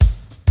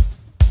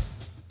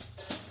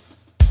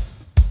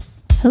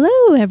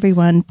Hello,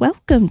 everyone.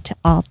 Welcome to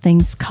All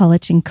Things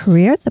College and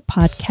Career, the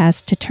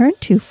podcast to turn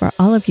to for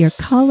all of your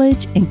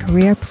college and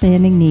career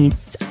planning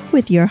needs.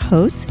 With your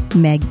hosts,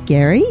 Meg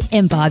Gary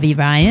and Bobby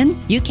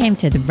Ryan. You came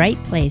to the right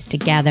place to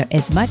gather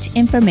as much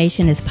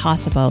information as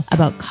possible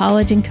about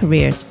college and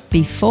careers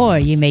before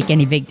you make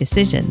any big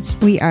decisions.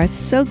 We are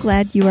so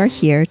glad you are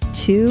here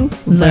to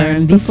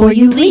learn before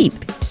you leap,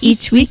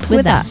 each week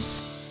with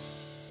us.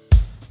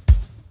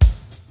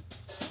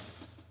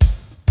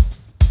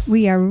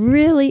 We are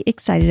really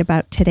excited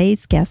about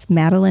today's guest,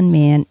 Madeline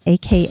Mann,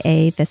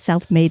 aka the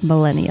Self-Made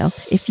Millennial.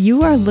 If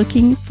you are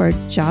looking for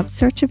job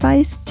search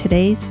advice,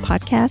 today's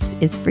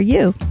podcast is for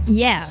you.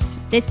 Yes,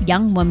 this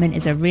young woman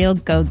is a real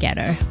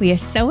go-getter. We are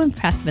so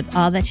impressed with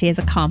all that she has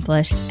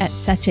accomplished at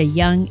such a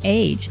young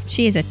age.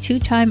 She is a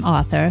 2-time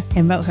author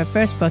and wrote her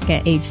first book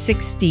at age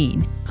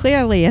 16.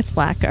 Clearly a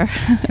slacker.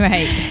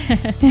 Right.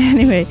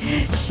 Anyway,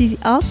 she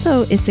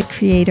also is the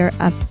creator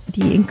of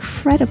the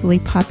incredibly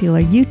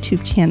popular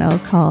YouTube channel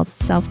called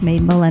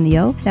Self-Made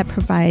Millennial that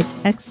provides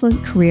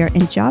excellent career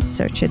and job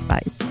search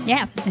advice.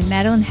 Yeah, and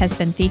Madeline has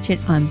been featured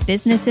on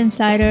Business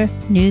Insider,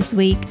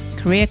 Newsweek,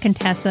 Career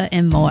Contessa,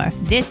 and more.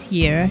 This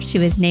year, she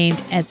was named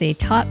as a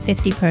top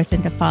 50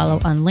 person to follow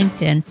on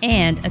LinkedIn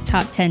and a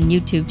top 10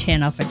 YouTube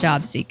channel for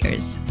job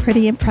seekers.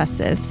 Pretty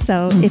impressive.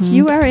 So if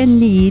you are in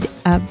need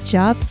of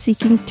job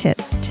seeking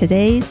tips,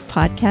 today's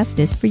podcast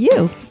is for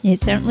you.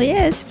 It certainly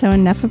is. So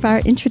enough of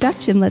our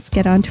introduction. Let's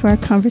get on to our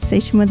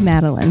conversation with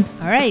Madeline.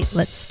 All right,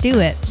 let's do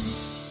it.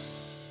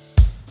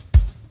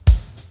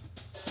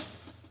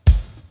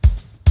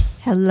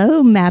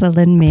 Hello,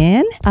 Madeline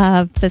Mann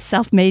of the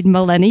Self-Made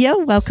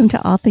Millennial. Welcome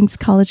to All Things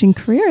College and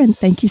Career, and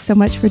thank you so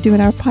much for doing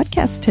our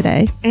podcast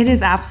today. It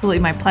is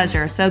absolutely my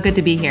pleasure. So good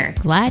to be here.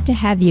 Glad to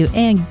have you,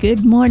 and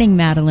good morning,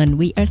 Madeline.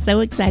 We are so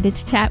excited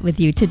to chat with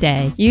you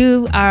today.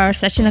 You are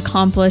such an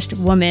accomplished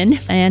woman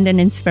and an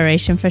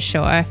inspiration for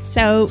sure.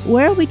 So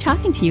where are we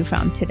talking to you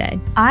from today?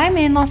 I'm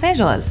in Los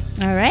Angeles.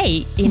 All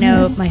right. You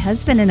know, my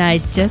husband and I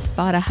just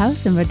bought a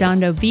house in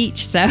Redondo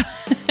Beach, so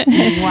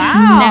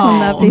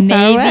wow. Maybe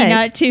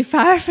not too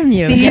far from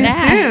you. See you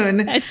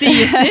soon. See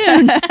you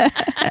soon.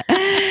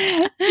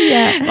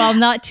 Yeah. Well,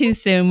 not too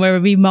soon. We're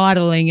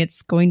remodeling.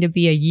 It's going to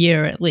be a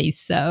year at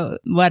least. So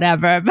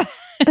whatever.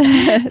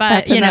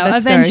 But you know,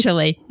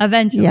 eventually,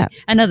 yeah.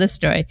 Another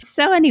story.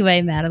 So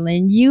anyway,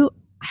 Madeline, you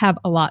have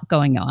a lot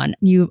going on.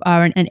 You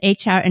are an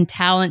HR and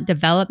talent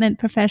development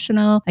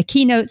professional, a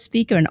keynote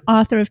speaker, and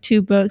author of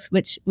 2 books,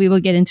 which we will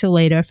get into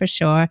later for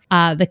sure.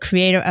 The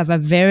creator of a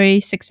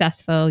very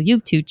successful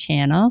YouTube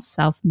channel,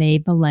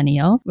 Self-Made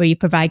Millennial, where you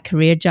provide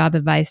career job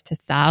advice to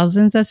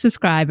thousands of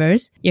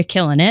subscribers. You're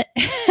killing it.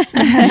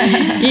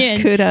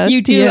 Kudos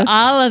you to do you.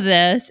 all of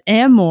this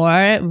and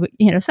more,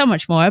 you know, so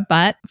much more.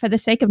 But for the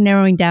sake of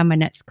narrowing down my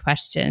next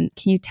question,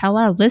 can you tell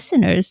our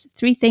listeners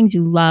 3 things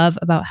you love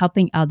about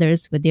helping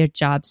others with their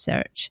job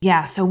search?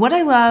 Yeah. So what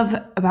I love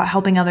about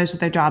helping others with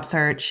their job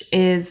search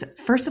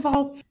is, first of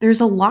all,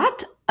 there's a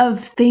lot of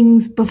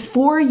things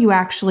before you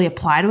actually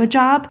apply to a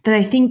job that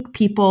I think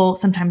people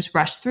sometimes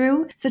rush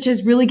through, such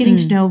as really getting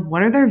to know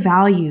what are their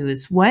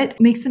values, what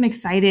makes them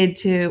excited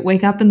to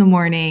wake up in the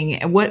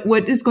morning, what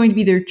is going to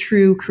be their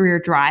true career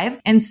drive.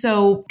 And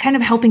so kind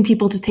of helping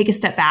people to take a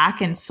step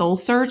back and soul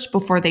search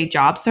before they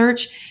job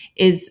search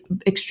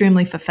is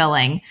extremely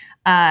fulfilling.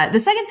 The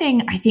second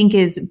thing I think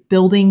is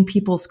building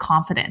people's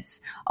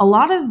confidence. A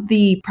lot of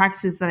the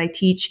practices that I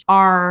teach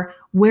are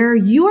where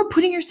you are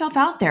putting yourself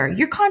out there.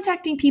 You're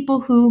contacting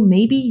people who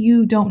maybe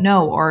you don't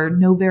know or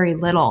know very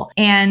little,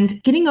 and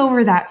getting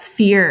over that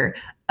fear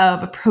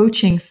of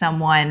approaching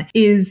someone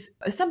is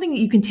something that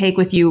you can take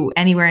with you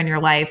anywhere in your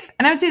life.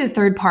 And I would say the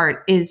third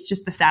part is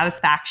just the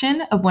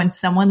satisfaction of when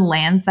someone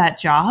lands that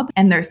job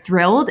and they're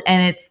thrilled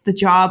and it's the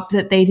job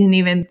that they didn't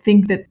even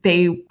think that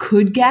they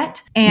could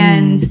get.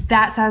 And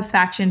that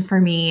satisfaction for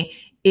me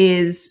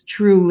is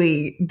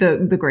truly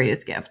the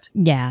greatest gift.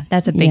 Yeah,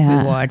 that's a big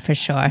reward for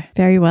sure.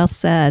 Very well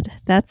said.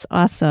 That's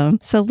awesome.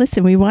 So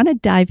listen, we want to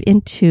dive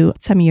into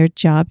some of your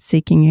job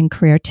seeking and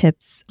career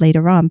tips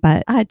later on,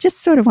 but I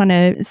just sort of want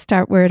to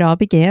start where it all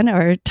began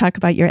or talk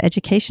about your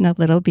education a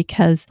little,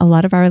 because a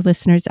lot of our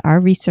listeners are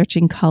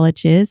researching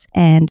colleges.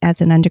 And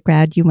as an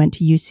undergrad, you went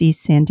to UC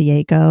San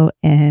Diego,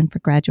 and for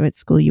graduate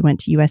school, you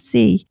went to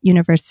USC,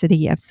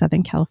 University of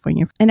Southern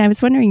California. And I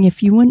was wondering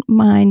if you wouldn't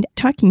mind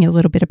talking a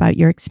little bit about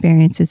your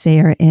experience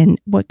there and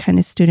what kind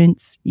of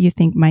students you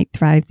think might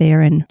thrive there,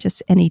 and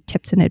just any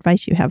tips and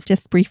advice you have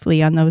just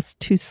briefly on those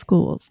 2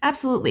 schools.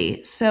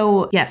 Absolutely.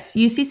 So yes,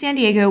 UC San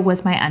Diego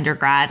was my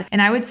undergrad,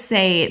 and I would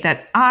say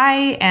that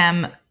I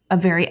am a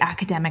very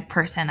academic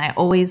person. I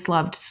always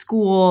loved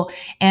school,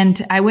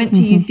 and I went to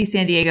UC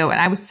San Diego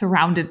and I was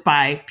surrounded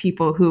by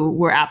people who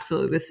were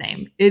absolutely the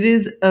same. It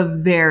is a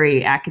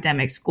very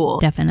academic school.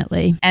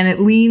 Definitely. And it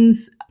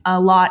leans a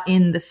lot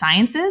in the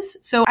sciences.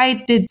 So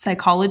I did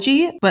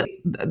psychology, but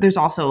there's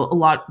also a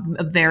lot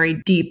of very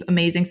deep,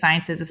 amazing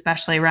sciences,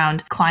 especially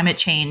around climate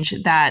change,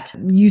 that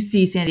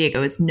UC San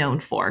Diego is known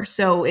for.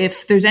 So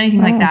if there's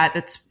anything like that,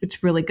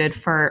 it's really good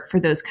for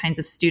those kinds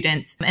of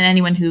students and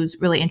anyone who's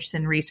really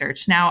interested in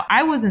research. Now,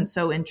 I wasn't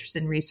so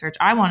interested in research.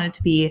 I wanted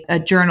to be a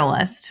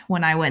journalist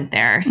when I went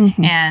there.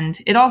 And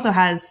it also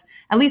has,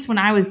 at least when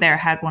I was there,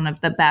 had one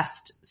of the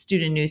best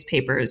student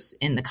newspapers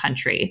in the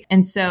country.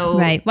 And so...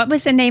 Right. What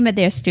was the name of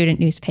their student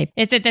newspaper?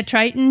 Is it the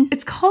Triton?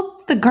 It's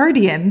called The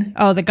Guardian.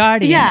 Oh, The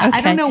Guardian. Yeah. Okay.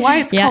 I don't know why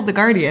it's called The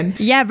Guardian.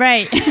 Yeah,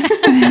 right.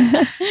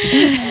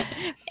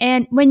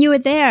 And when you were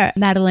there,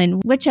 Madeline,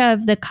 which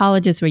of the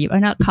colleges were you? Or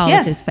not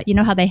colleges, but you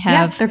know how they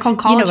have... Yeah, they're called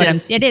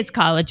colleges. It is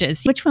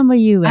colleges. Which one were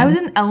you in? I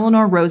was in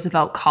Eleanor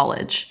Roosevelt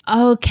College.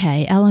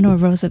 Okay, Eleanor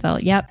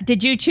Roosevelt. Yep.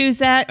 Did you choose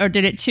that or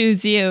did it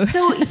choose you?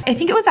 So I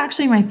think it was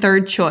actually my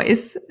third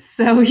choice.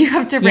 So you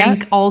have to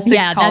rank all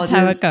six colleges.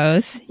 Yeah, that's how it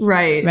goes.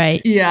 Right.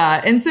 Right.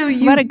 Yeah. And so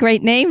What a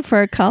great name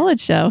for a college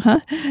show,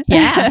 huh?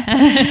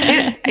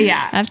 Yeah.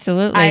 Yeah.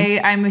 Absolutely.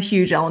 I'm a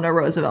huge Eleanor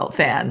Roosevelt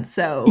fan.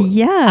 So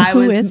yeah, I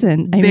was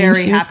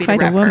very happy to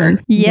rep her.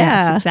 Yeah.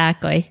 Yes,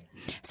 exactly.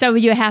 So were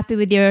you happy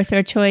with your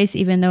third choice,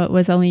 even though it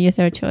was only your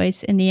third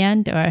choice in the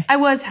end? Or I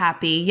was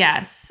happy,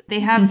 yes. They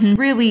have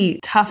really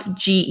tough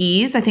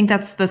GEs. I think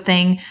that's the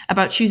thing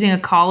about choosing a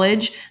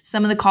college.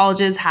 Some of the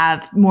colleges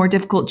have more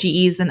difficult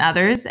GEs than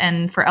others.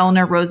 And for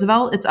Eleanor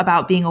Roosevelt, it's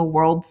about being a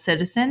world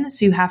citizen.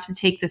 So you have to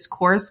take this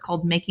course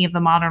called Making of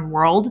the Modern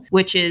World,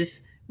 which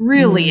is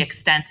really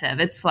extensive.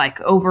 It's like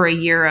over a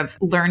year of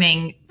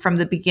learning from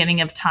the beginning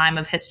of time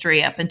of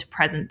history up into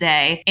present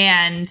day.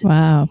 And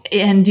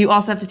and you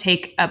also have to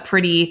take a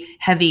pretty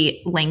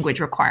heavy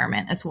language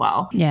requirement as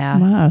well. Yeah.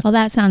 Wow. Well,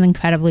 that sounds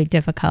incredibly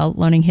difficult,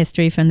 learning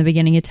history from the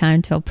beginning of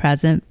time till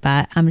present,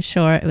 but I'm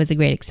sure it was a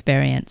great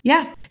experience.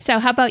 Yeah. So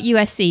how about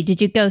USC? Did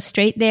you go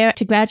straight there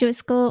to graduate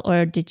school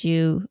or did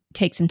you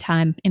take some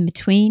time in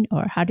between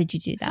or how did you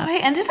do that? So I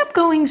ended up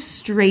going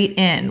straight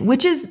in,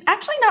 which is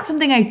actually not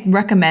something I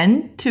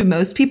recommend to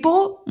most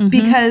people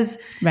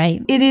because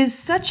it is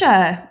such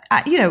a,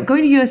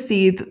 going to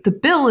USC, the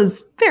bill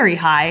is very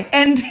high.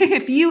 And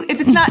if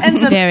it's not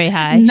ends up very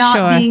high,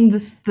 not being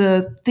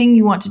the thing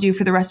you want to do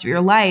for the rest of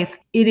your life,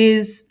 it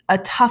is a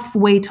tough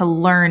way to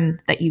learn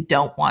that you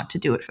don't want to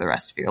do it for the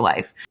rest of your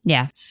life.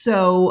 Yeah.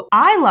 So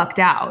I lucked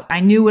out. I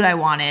knew what I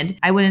wanted.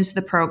 I went into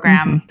the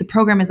program. The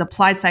program is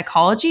applied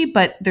psychology,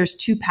 but there's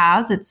two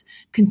paths. It's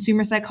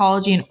consumer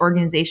psychology and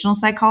organizational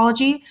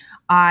psychology.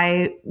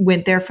 I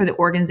went there for the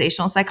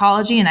organizational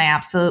psychology and I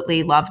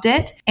absolutely loved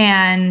it.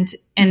 And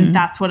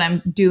that's what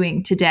I'm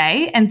doing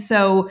today. And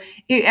so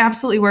it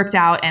absolutely worked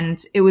out. And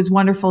it was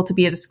wonderful to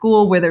be at a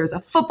school where there was a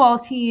football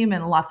team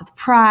and lots of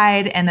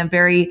pride and a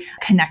very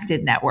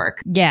connected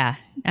network. Yeah.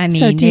 I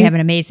mean, they have an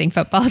amazing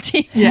football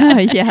team. Yeah,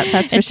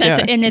 that's for sure.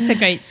 And it's a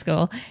great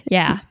school.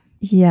 Yeah.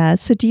 Yeah.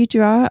 So do you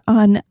draw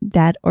on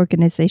that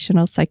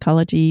organizational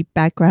psychology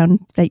background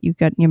that you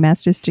got in your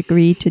master's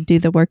degree to do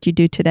the work you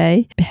do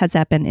today? Has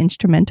that been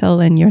instrumental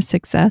in your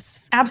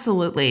success?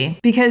 Absolutely.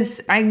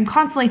 Because I'm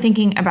constantly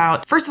thinking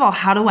about, first of all,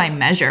 how do I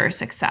measure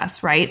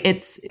success, right?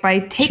 It's by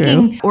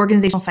taking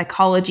organizational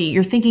psychology,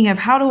 you're thinking of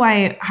how do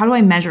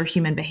I measure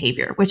human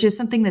behavior, which is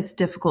something that's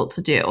difficult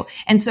to do.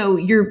 And so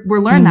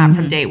we're learning that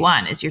from day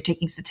one is you're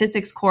taking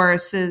statistics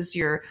courses,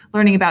 you're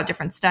learning about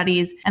different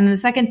studies. And then the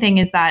second thing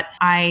is that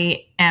I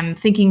am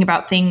thinking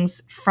about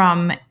things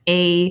from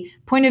a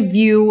point of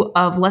view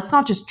of let's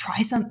not just try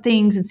some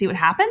things and see what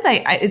happens.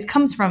 It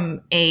comes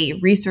from a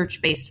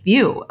research-based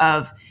view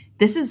of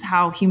this is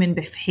how human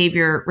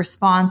behavior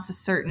responds to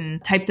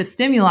certain types of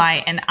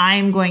stimuli. And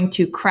I'm going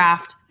to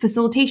craft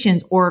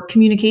facilitations or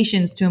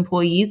communications to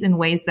employees in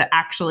ways that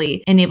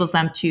actually enables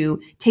them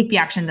to take the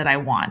action that I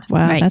want.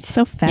 Wow, that's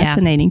so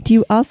fascinating. Yeah. Do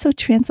you also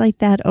translate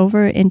that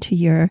over into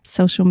your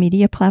social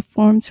media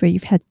platforms where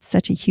you've had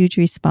such a huge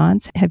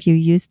response? Have you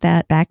used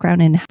that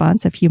background in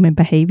response of human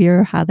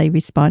behavior, how they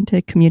respond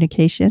to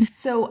communication?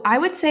 So I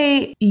would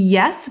say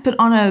yes, but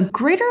on a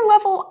greater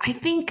level, I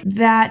think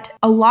that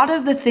a lot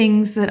of the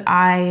things that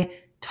I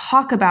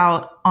talk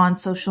about on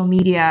social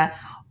media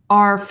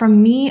are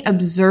from me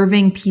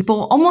observing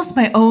people, almost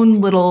my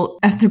own little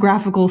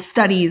ethnographical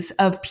studies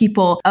of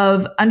people,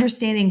 of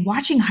understanding,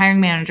 watching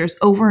hiring managers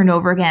over and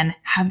over again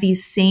have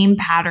these same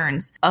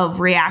patterns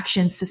of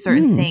reactions to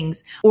certain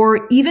things.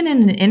 Or even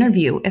in an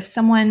interview, if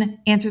someone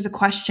answers a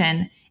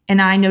question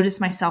and I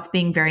notice myself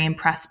being very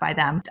impressed by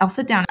them, I'll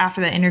sit down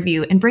after the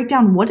interview and break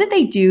down what did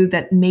they do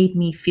that made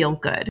me feel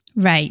good.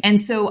 Right.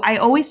 And so I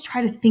always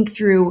try to think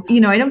through,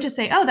 I don't just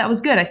say, oh, that was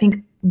good. I think,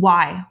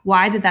 why?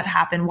 Why did that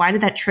happen? Why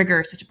did that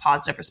trigger such a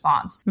positive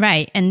response?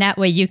 Right. And that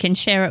way you can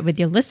share it with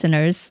your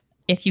listeners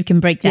if you can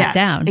break that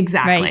down.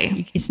 Exactly.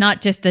 Right? It's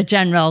not just a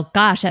general,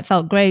 gosh, that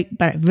felt great,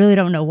 but I really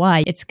don't know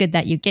why. It's good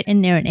that you get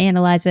in there and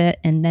analyze it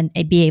and then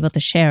be able to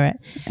share it.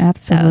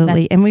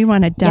 Absolutely. And we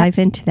want to dive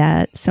into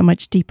that so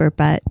much deeper,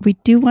 but we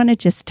do want to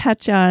just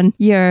touch on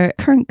your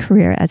current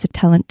career as a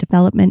talent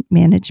development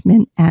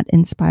management at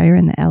Inspire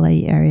in the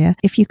LA area.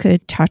 If you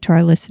could talk to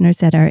our listeners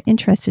that are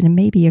interested in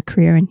maybe a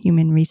career in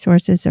human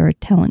resources or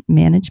talent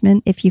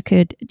management, if you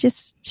could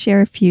just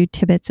share a few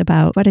tidbits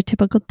about what a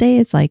typical day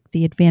is like,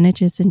 the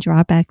advantages and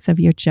drawbacks of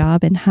your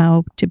job, and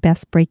how to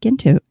best break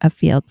into a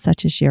field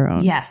such as your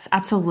own. Yes,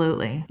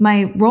 absolutely.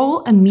 My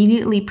role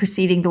immediately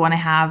preceding the one I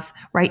have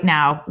right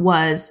now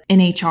was an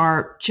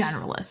HR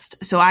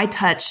generalist. So I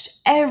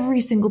touched every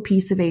single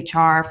piece of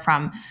HR,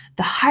 from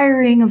the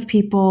hiring of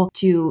people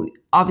to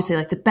obviously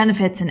like the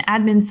benefits and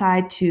admin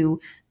side, to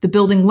the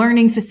building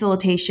learning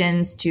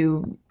facilitations,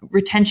 to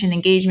retention,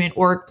 engagement,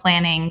 org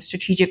planning,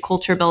 strategic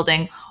culture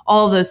building,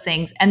 all of those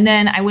things. And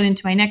then I went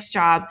into my next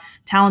job,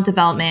 talent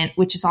development,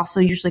 which is also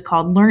usually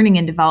called learning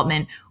and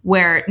development,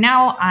 where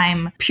now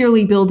I'm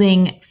purely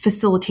building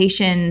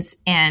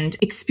facilitations and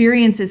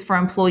experiences for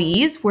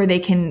employees where they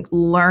can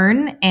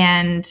learn.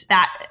 And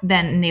that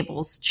then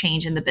enables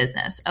change in the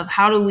business of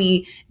how do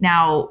we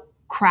now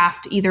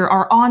craft either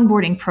our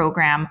onboarding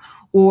program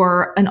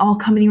or an all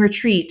company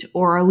retreat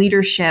or a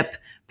leadership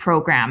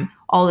program,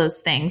 all those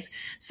things.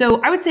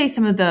 So I would say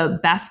some of the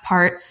best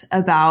parts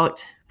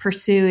about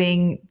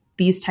pursuing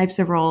these types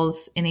of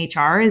roles in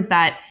HR is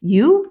that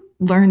you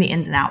learn the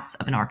ins and outs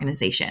of an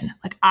organization.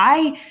 Like,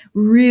 I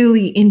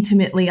really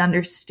intimately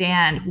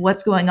understand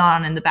what's going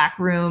on in the back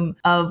room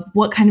of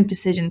what kind of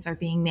decisions are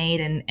being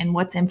made and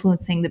what's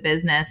influencing the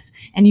business.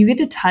 And you get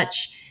to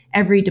touch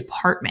every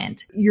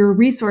department. You're a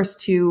resource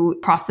to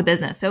across the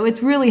business. So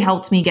it's really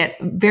helped me get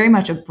very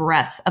much a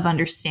breadth of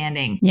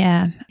understanding.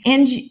 Yeah.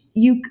 And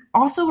you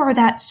also are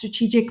that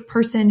strategic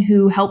person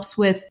who helps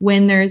with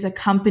when there's a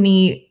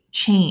company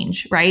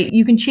change, right?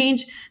 You can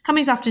change,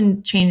 companies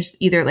often change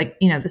either like,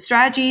 the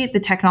strategy, the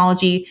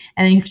technology,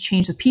 and then you have to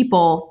change the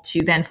people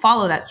to then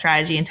follow that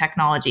strategy and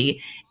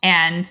technology.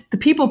 And the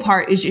people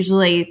part is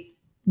usually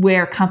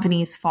where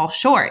companies fall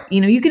short.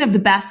 You can have the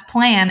best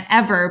plan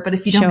ever, but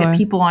if you don't get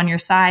people on your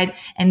side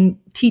and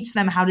teach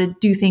them how to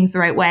do things the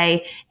right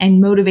way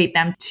and motivate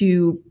them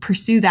to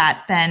pursue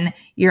that, then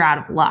you're out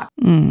of luck.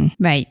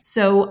 Right.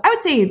 So I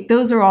would say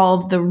those are all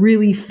of the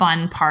really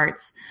fun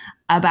parts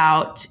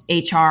about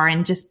HR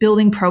and just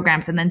building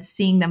programs and then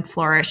seeing them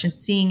flourish and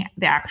seeing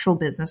the actual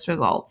business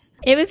results.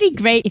 It would be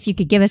great if you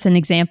could give us an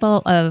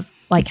example of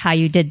like how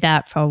you did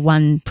that for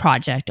one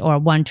project or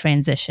one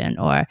transition,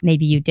 or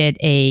maybe you did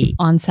a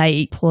on-site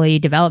employee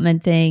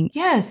development thing.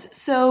 Yes.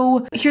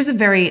 So here's a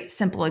very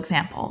simple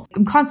example.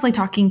 I'm constantly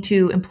talking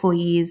to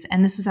employees,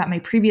 and this was at my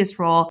previous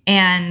role.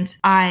 And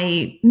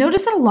I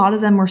noticed that a lot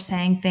of them were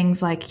saying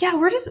things like, yeah,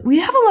 we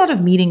have a lot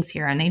of meetings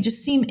here and they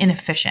just seem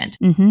inefficient.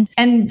 Mm-hmm.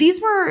 And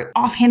these were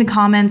offhanded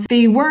comments.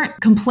 They weren't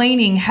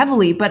complaining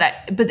heavily, but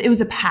it was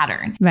a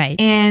pattern. Right.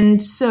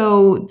 And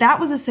so that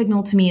was a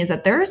signal to me, is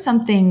that there is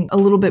something a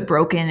little bit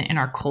broken in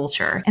our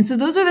culture. And so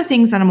those are the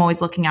things that I'm always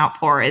looking out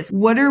for, is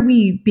what are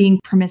we being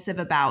permissive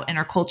about in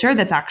our culture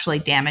that's actually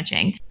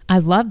damaging? I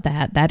love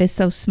that. That is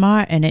so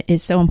smart. And it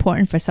is so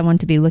important for someone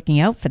to be looking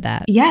out for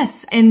that.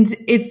 Yes. And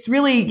it's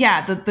really,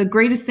 the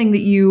greatest thing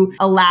that you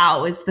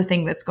allow is the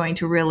thing that's going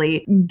to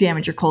really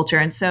damage your culture.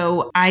 And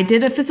so I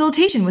did a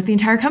facilitation with the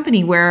entire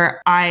company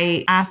where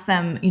I asked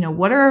them,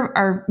 what are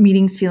our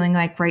meetings feeling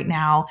like right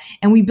now?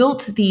 And we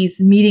built these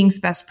meetings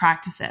best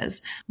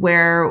practices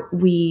where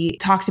we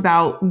talked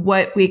about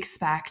what we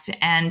expect.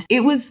 And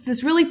it was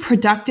this really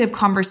productive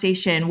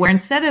conversation where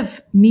instead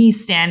of me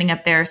standing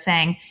up there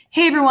saying,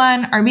 hey,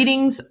 everyone, our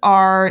meetings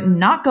are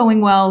not going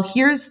well.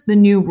 Here's the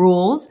new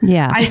rules.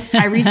 Yeah.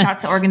 I reached out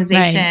to the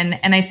organization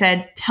and I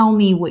said, tell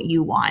me what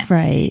you want.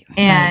 Right.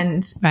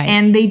 And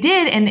they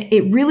did. And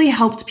it really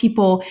helped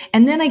people.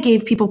 And then I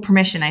gave people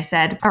permission. I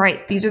said, all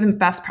right, these are the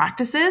best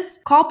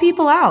practices. Call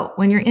people out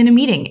when you're in a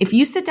meeting. If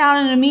you sit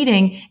down in a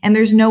meeting and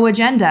there's no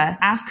agenda,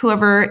 ask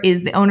whoever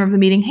is the owner of the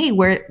meeting, hey,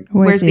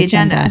 where's the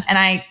agenda?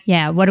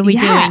 And what are we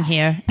doing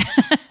here?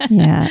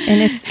 Yeah.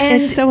 And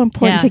it's so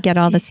important to get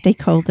all the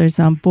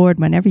stakeholders on board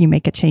whenever you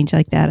make a change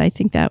like that. I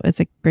think that was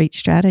a great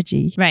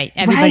strategy. Right.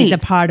 Everybody's a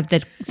part of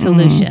the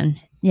solution.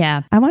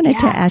 Yeah. I wanted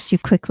to ask you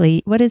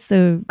quickly, what is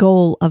the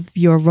goal of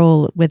your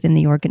role within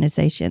the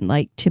organization?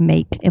 Like, to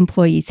make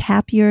employees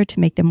happier, to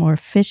make them more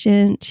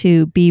efficient,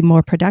 to be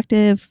more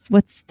productive?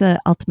 What's the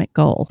ultimate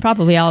goal?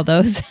 Probably all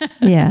those.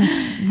 Yeah.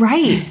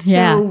 Right.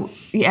 So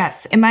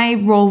yes, in my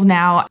role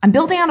now, I'm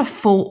building out a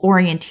full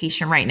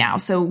orientation right now.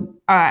 So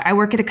I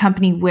work at a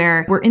company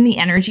where we're in the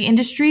energy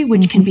industry,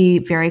 which can be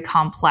very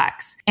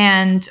complex.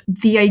 And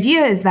the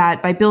idea is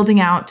that by building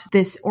out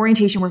this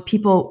orientation where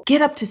people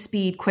get up to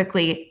speed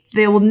quickly,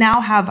 they will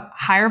now have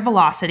higher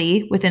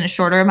velocity within a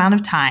shorter amount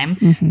of time.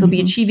 They'll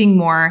be achieving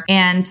more,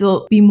 and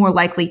they'll be more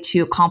likely to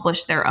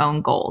accomplish their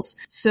own goals.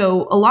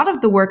 So a lot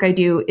of the work I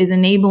do is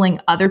enabling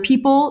other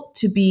people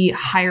to be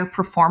higher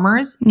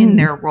performers in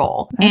their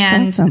role.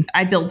 That's awesome.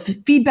 I build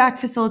feedback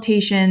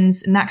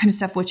facilitations and that kind of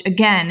stuff, which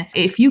again,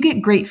 if you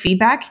get great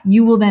feedback,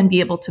 you will then be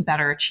able to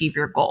better achieve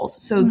your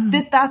goals. So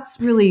that's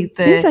really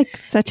seems like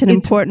such an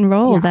important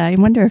role that I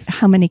wonder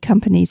how many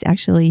companies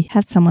actually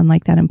have someone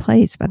like that in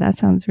place, but that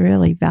sounds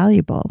really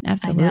valuable.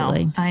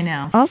 Absolutely. I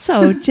know.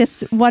 Also,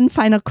 just one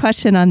final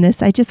question on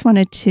this. I just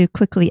wanted to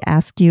quickly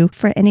ask you,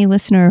 for any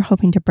listener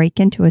hoping to break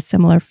into a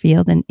similar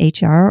field in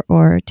HR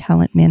or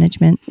talent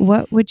management,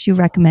 what would you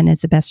recommend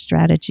as the best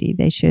strategy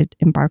they should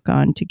embark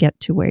on to get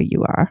to where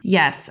you are?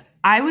 Yes,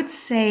 I would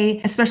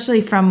say,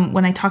 especially from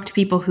when I talk to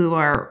people who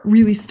are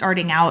really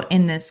starting out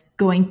in this,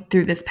 going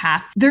through this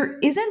path, there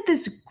isn't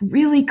this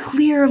really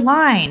clear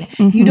line.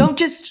 You don't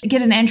just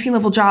get an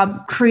entry-level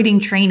job creating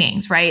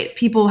trainings, right?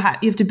 You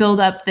have to build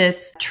up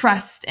this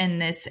trust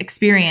and this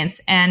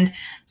experience. And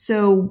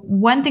so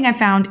one thing I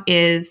found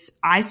is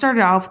I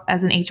started off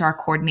as an HR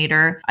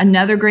coordinator.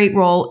 Another great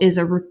role is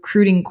a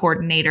recruiting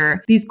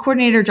coordinator. These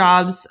coordinator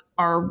jobs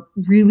are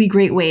really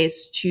great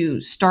ways to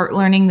start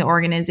learning the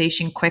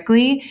organization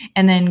quickly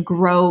and then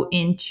grow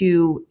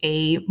into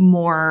a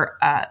more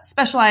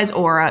specialized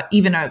or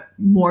even a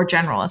more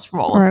generalist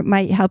role. Or it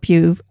might help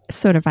you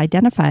sort of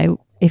identify,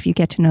 if you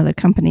get to know the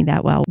company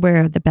that well,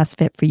 where the best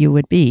fit for you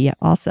would be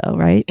also,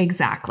 right?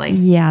 Exactly.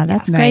 Yeah,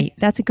 that's Yes. great.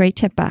 That's a great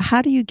tip. But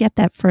how do you get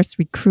that first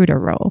recruiter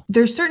role?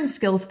 There's certain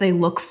skills they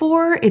look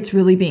for. It's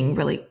really being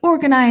really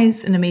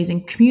organized, an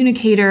amazing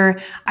communicator.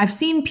 I've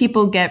seen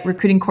people get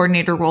recruiting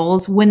coordinator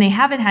roles when they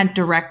haven't had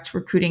direct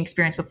recruiting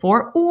experience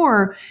before,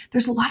 or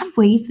there's a lot of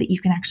ways that you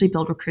can actually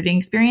build recruiting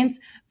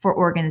experience for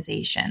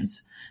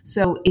organizations.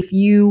 So if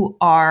you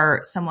are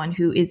someone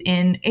who is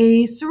in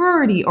a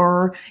sorority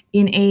or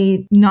in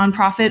a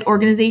nonprofit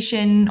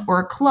organization or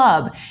a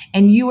club,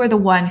 and you are the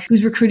one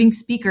who's recruiting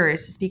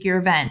speakers to speak your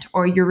event,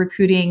 or you're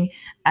recruiting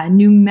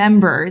new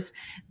members,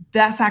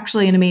 that's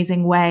actually an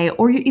amazing way.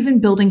 Or you're even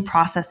building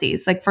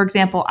processes. Like, for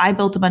example, I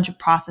built a bunch of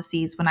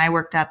processes when I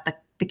worked at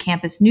the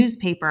campus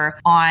newspaper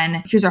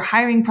on here's our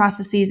hiring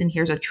processes and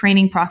here's our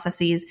training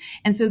processes.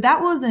 And so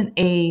that wasn't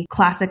a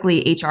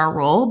classically HR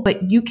role,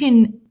 but you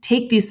can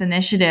take this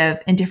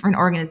initiative in different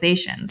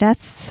organizations.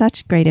 That's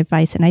such great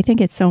advice. And I think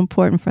it's so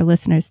important for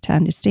listeners to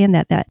understand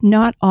that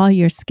not all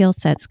your skill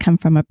sets come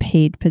from a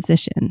paid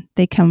position.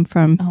 They come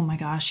from... Oh my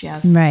gosh,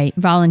 yes. Right.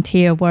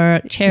 Volunteer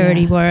work,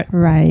 charity work.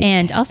 Right.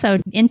 And also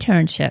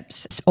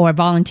internships or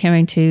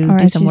volunteering to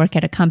do some work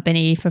at a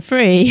company for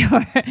free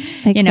or,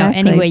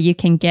 any way you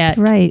can get.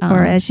 Right.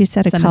 Or as you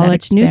said, a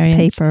college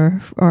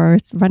newspaper or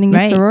running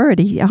a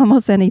sorority,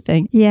 almost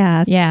anything.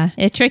 Yeah. Yeah.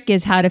 The trick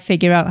is how to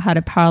figure out how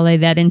to parlay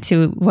that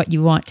into what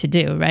you want to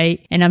do,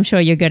 right? And I'm sure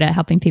you're good at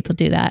helping people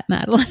do that,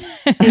 Madeline.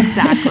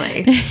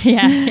 Exactly.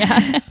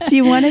 Yeah. Do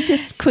you want to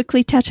just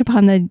quickly touch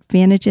upon the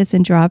advantages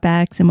and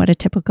drawbacks and what a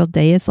typical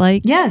day is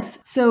like?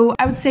 Yes. So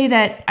I would say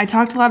that I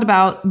talked a lot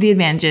about the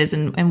advantages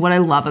and what I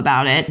love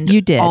about it.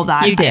 You did. All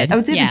that. You did. I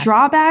would say the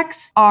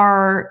drawbacks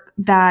are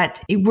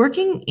that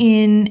working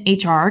in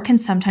HR can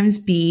sometimes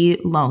be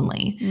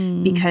lonely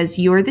because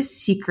you're the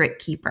secret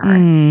keeper.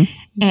 And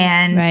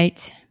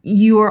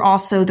you are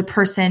also the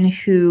person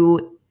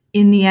who,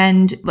 in the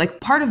end,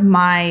 like, part of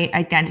my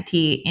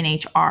identity in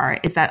HR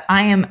is that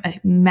I am a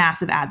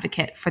massive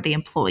advocate for the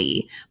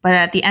employee. But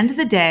at the end of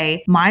the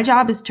day, my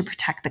job is to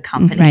protect the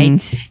company.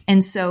 Right.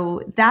 And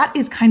so that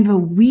is kind of a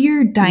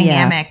weird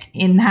dynamic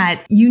in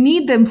that you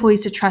need the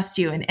employees to trust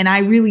you. And I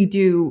really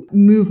do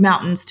move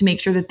mountains to make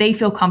sure that they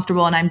feel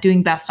comfortable and I'm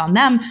doing best on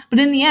them. But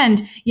in the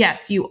end,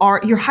 yes,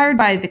 you're hired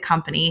by the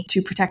company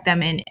to protect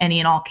them in any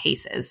and all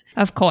cases.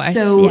 Of course.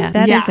 So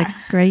that is a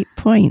great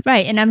point.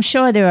 Right. And I'm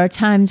sure there are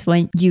times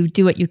when you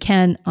do what you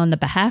can on the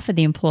behalf of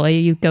the employee.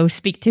 You go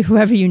speak to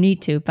whoever you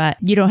need to, but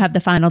you don't have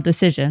the final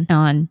decision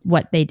on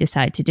what they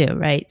decide to do,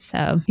 right?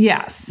 So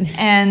yes.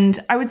 And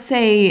I would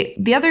say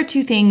the other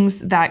two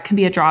things that can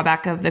be a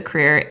drawback of the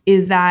career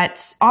is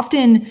that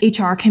often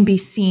HR can be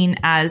seen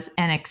as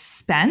an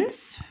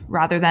expense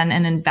rather than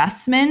an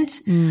investment,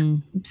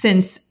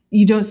 since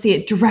you don't see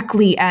it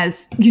directly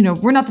as,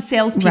 we're not the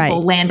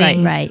salespeople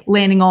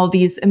landing all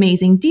these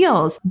amazing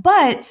deals,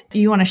 but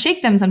you want to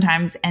shake them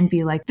sometimes and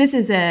be like, this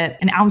is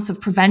an ounce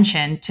of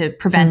prevention to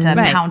prevent a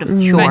pound of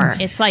cure. Right.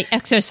 It's like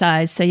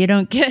exercise, so you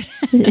don't get,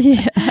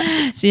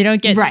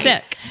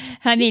 sick.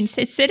 I mean,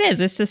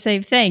 it's the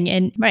same thing.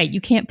 And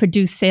you can't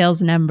produce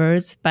sales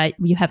numbers, but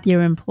you have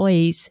your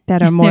employees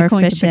that are more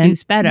going efficient. To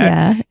produce better.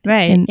 Yeah.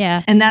 Right.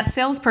 And that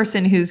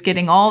salesperson who's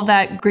getting all of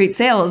that great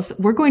sales,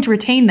 we're going to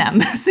retain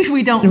them so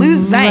we don't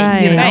lose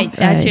them. Right.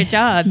 That's your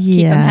job.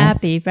 Keep them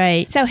happy.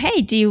 Right. So,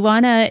 hey, do you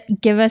want to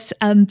give us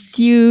a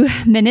few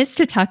minutes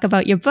to talk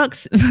about your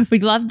books? We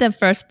love the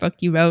first book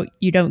you wrote,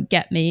 You Don't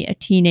Get Me, A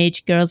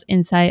Teenage Girl's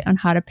Insight on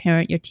How to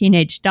Parent Your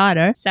Teenage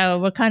Daughter. So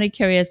we're kind of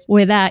curious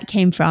where that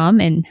came from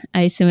and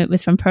I assume it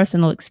was from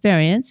personal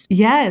experience.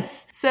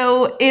 Yes.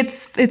 So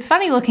it's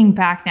funny looking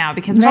back now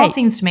because it all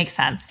seems to make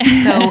sense.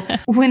 So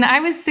when I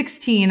was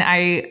 16,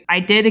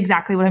 I did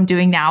exactly what I'm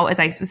doing now. As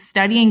I was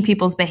studying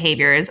people's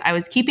behaviors, I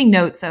was keeping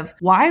notes of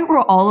why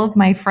were all of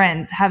my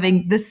friends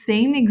having the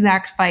same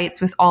exact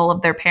fights with all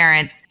of their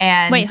parents.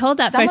 And wait, hold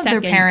up for a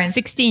second.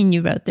 16,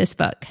 you wrote this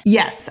book.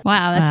 Yes.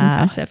 Wow,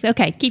 that's impressive.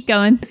 Okay, keep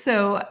going.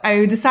 So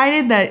I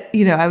decided that,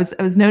 I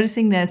was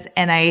noticing this,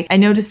 and I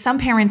noticed some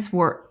parents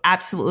were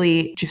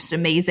absolutely just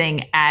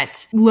amazing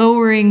at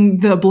lowering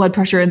the blood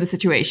pressure in the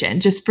situation,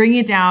 just bringing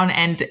it down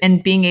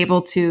and being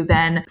able to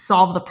then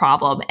solve the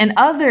problem. And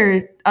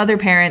other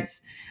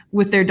parents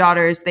with their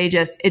daughters, it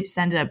just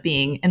ended up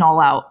being an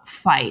all-out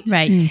fight.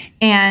 Right.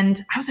 And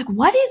I was like,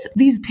 what is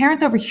these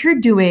parents over here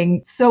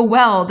doing so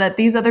well that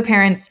these other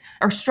parents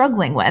are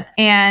struggling with?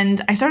 And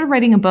I started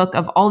writing a book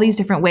of all these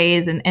different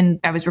ways,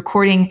 and I was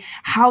recording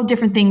how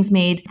different things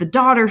made the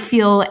daughter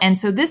feel. And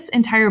so this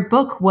entire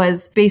book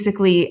was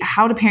basically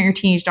how to parent your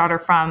teenage daughter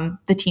from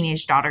the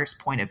teenage daughter's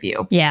point of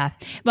view. Yeah.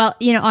 Well,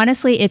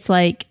 honestly, it's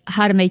like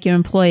how to make your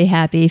employee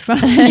happy from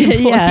the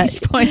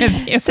employee's point of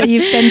view. So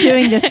you've been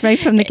doing this right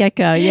from the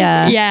get-go. Yeah.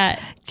 Yeah.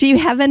 Do you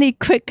have any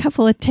quick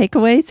couple of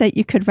takeaways that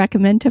you could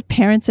recommend to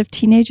parents of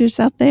teenagers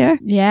out there?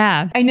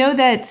 Yeah. I know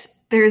that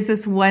there's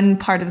this one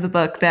part of the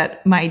book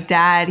that my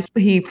dad,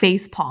 he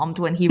face palmed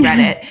when he read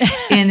it.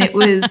 And it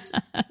was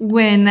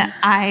when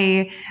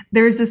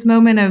there's this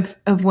moment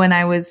of when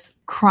I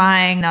was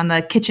crying on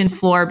the kitchen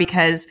floor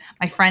because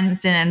my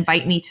friends didn't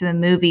invite me to the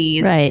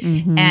movies. Right.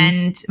 Mm-hmm.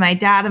 And my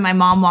dad and my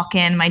mom walk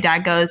in. My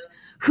dad goes,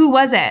 "Who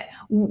was it?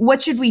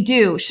 What should we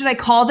do? Should I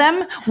call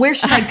them? Where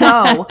should I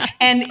go?"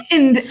 And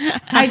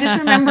I just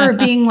remember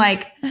being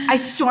like, I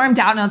stormed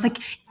out and I was like,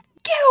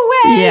 "Get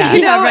away!"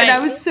 Right. And I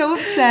was so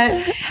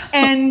upset.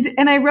 And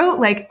I wrote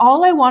like,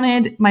 all I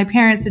wanted my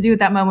parents to do at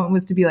that moment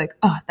was to be like,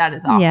 "Oh, that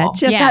is awful.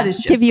 That is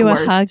just give you the a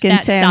worst. hug and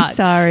say, sucks. "I'm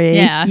sorry."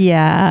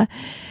 Yeah.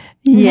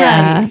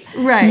 Yeah.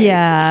 Right.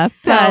 Yeah.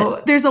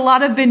 So there's a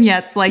lot of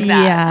vignettes like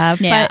that.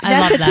 Yeah. But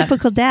that's a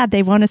typical dad.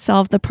 They want to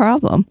solve the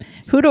problem.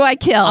 Who do I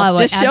kill?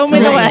 Just show me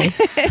the way.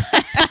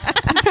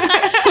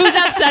 Who's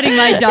upsetting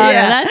my daughter?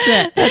 Yeah. That's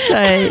it. That's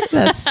right.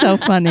 That's so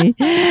funny.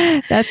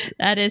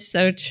 That is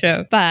so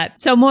true. But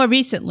so more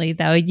recently,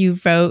 though, you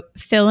wrote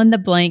Fill in the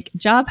Blank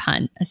Job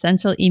Hunt,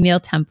 Essential Email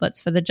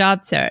Templates for the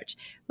Job Search,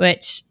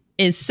 which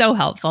is so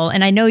helpful.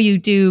 And I know you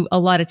do a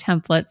lot of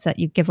templates that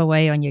you give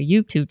away on your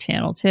YouTube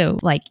channel too,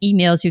 like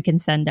emails you can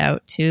send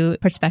out to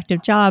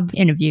prospective job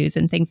interviews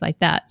and things like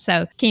that.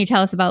 So can you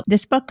tell us about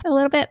this book a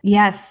little bit?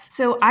 Yes.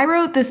 So I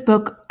wrote this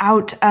book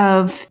out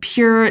of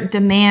pure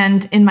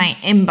demand in my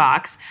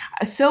inbox.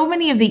 So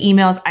many of the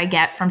emails I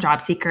get from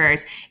job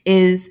seekers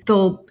is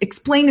they'll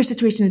explain their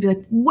situation and be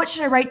like, what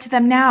should I write to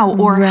them now?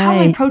 Or how do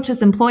I approach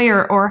this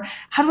employer? Or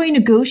how do I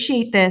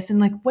negotiate this? And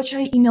like, what should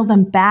I email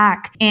them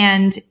back?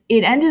 And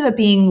it ended up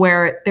being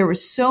where there were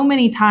so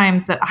many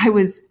times that I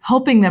was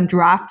helping them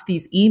draft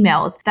these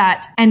emails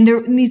and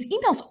these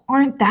emails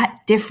aren't that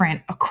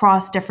different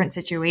across different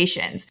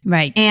situations.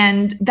 Right.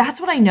 And that's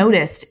what I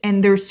noticed.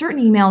 And there's certain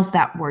emails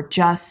that were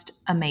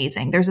just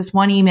amazing. There's this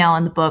one email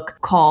in the book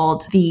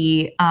called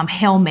the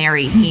Hail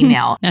Mary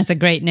email. That's a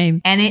great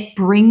name. And it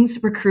brings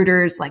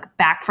recruiters like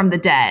back from the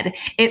dead.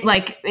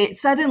 It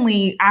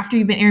suddenly, after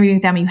you've been interviewing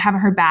with them and you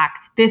haven't heard back,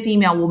 this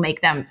email will make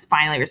them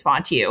finally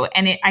respond to you.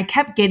 And I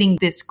kept getting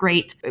this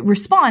great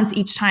response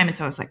each time. And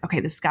so I was like,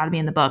 okay, this has got to be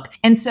in the book.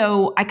 And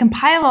so I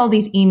compiled all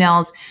these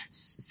emails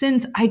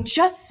since I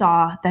just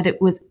saw that it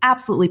was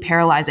absolutely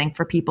paralyzing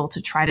for people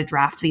to try to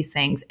draft these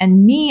things.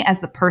 And me as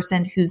the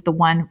person who's the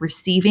one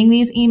receiving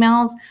these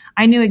emails,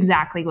 I knew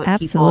exactly what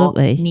people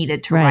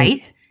needed to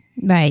write.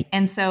 Right.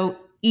 And so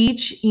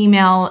each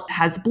email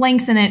has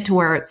blanks in it to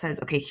where it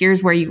says, okay,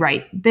 here's where you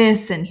write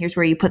this and here's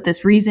where you put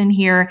this reason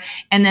here.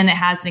 And then it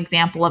has an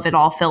example of it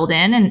all filled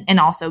in and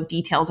also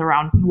details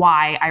around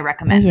why I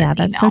recommend this email.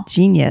 Yeah, that's so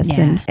genius.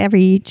 Yeah. And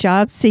every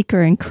job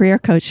seeker and career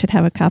coach should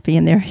have a copy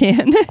in their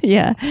hand.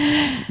 Yeah.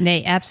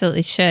 They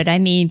absolutely should. I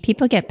mean,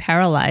 people get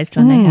paralyzed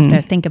when they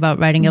have to think about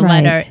writing a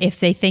letter if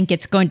they think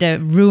it's going to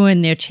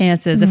ruin their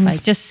chances if I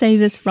just say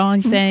this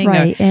wrong thing.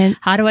 Or and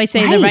how do I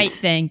say the right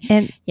thing?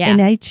 And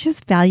I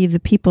just value the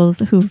people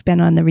who've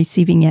been on the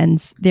receiving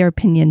ends, their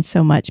opinions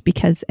so much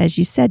because, as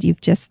you said,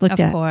 you've just looked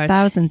at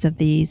thousands of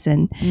these.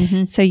 And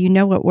so you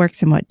know what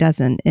works and what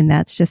doesn't. And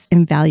that's just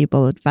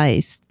invaluable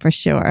advice for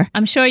sure.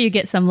 I'm sure you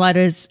get some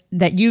letters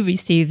that you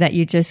receive that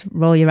you just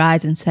roll your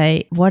eyes and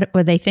say, what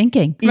were they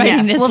thinking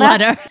writing this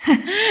letter?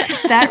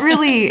 That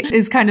really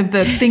is kind of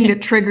the thing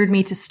that triggered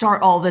me to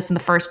start all this in the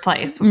first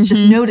place, was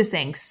just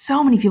noticing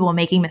so many people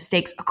making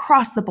mistakes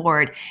across the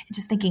board and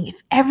just thinking,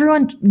 if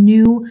everyone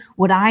knew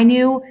what I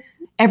knew,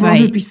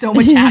 everyone would be so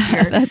much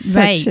happier. That's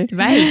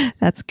right.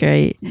 That's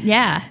great.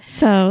 Yeah.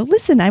 So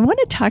listen, I want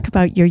to talk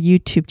about your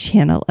YouTube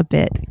channel a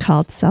bit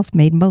called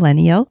Self-Made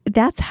Millennial.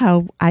 That's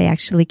how I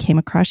actually came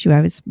across you. I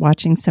was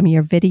watching some of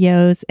your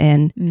videos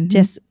and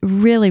just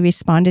really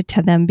responded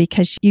to them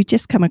because you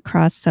just come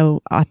across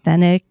so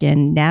authentic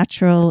and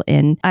natural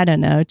and I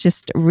don't know,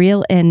 just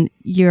real. And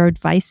your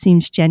advice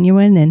seems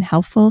genuine and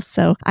helpful.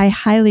 So I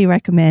highly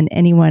recommend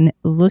anyone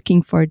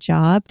looking for a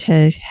job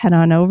to head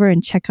on over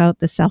and check out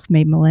the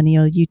Self-Made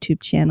Millennial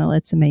YouTube channel.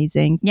 It's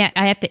amazing. Yeah,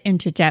 I have to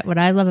interject. What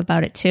I love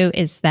about it too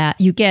is that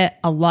you get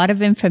a lot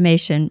of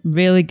information,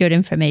 really good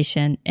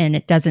information, and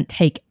it doesn't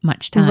take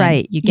much time.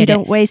 Right. You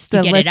don't waste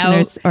the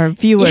listeners' or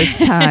viewers'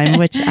 time,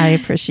 which I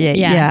appreciate.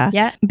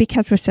 Yeah.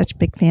 Because we're such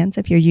big fans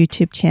of your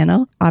YouTube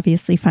channel,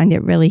 obviously find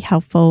it really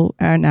helpful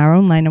in our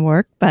own line of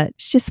work, but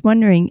just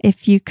wondering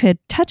if you could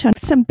touch on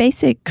some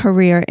basic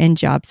career and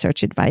job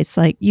search advice.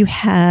 Like you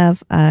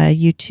have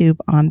YouTube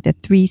on the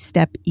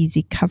 3-step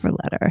easy cover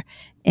letter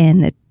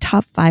and the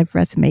top 5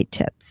 resume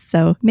tips.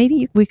 So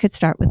maybe we could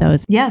start with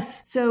those.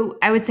 Yes. So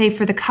I would say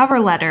for the cover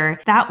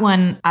letter, that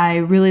one I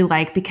really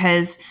like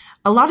because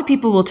a lot of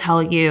people will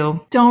tell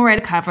you, don't write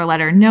a cover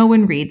letter. No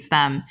one reads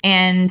them.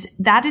 And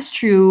that is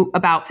true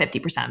about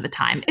 50% of the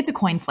time. It's a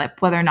coin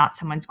flip whether or not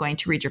someone's going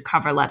to read your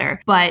cover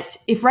letter. But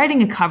if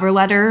writing a cover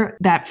letter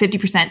that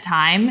 50%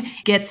 time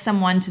gets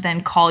someone to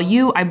then call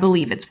you, I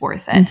believe it's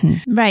worth it.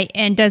 Mm-hmm. Right.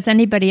 And does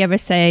anybody ever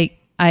say,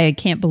 I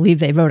can't believe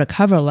they wrote a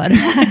cover letter?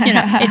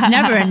 It's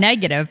never a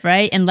negative,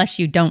 right? Unless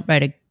you don't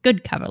write a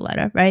good cover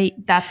letter, right?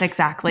 That's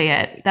exactly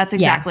it.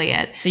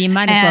 it. So you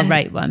might as well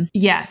write one.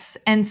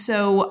 Yes. And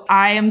so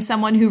I am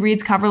someone who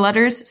reads cover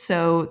letters.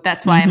 So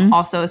that's why I'm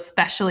also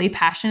especially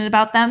passionate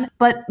about them.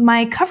 But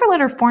my cover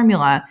letter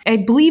formula, I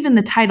believe in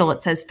the title,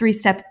 it says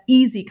 3-step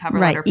easy cover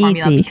letter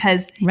formula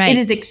because it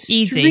is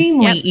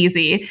extremely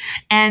easy.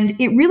 And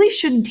it really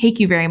shouldn't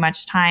take you very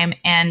much time.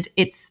 And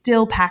it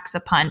still packs a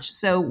punch.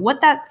 So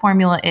what that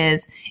formula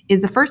is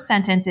the first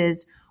sentence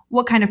is,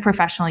 what kind of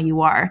professional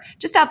you are.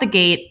 Just out the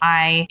gate,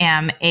 I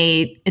am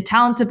a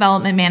talent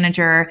development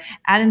manager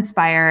at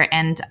Inspire,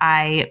 and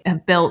I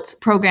have built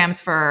programs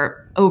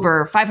for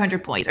over 500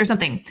 employees or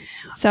something.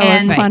 So a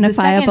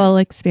quantifiable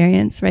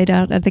experience right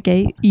out of the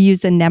gate. You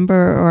use a number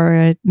or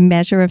a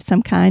measure of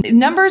some kind.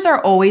 Numbers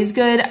are always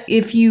good.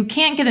 If you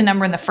can't get a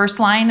number in the first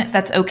line,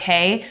 that's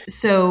okay.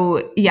 So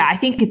yeah, I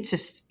think it's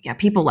just,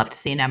 people love to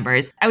see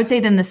numbers. I would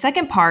say then the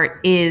second part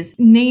is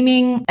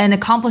naming an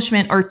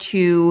accomplishment or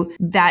two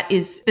that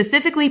is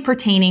specifically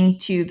pertaining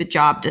to the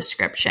job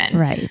description.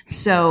 Right.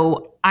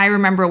 So I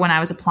remember when I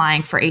was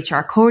applying for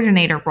HR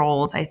coordinator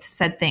roles, I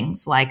said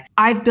things like,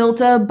 I've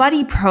built a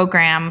buddy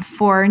program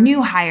for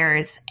new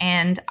hires,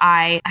 and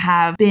I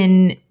have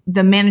been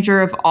the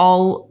manager of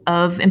all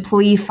of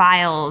employee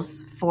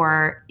files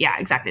for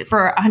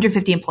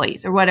 150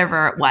 employees or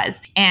whatever it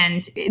was.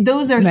 And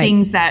those are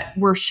things that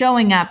were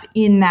showing up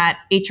in that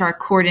HR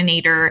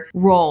coordinator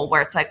role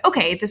where it's like,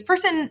 okay, this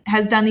person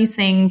has done these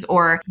things,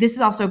 or this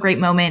is also a great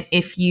moment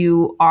if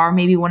you are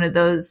maybe one of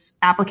those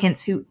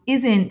applicants who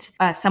isn't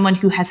someone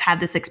who has had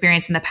this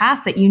experience in the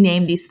past, that you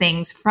name these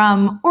things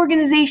from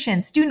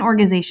organizations, student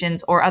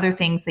organizations, or other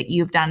things that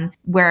you've done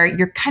where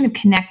you're kind of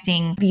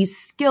connecting these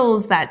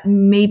skills that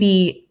maybe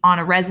on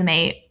a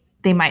resume,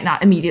 they might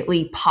not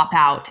immediately pop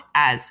out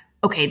as,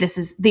 okay, this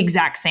is the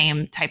exact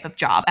same type of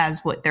job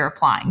as what they're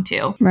applying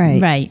to.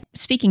 Right.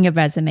 Speaking of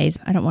resumes,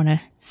 I don't want to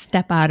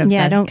step out of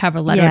the cover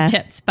letter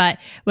tips, but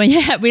we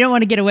don't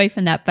want to get away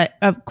from that. But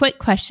a quick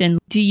question.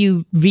 Do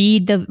you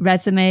read the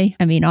resume?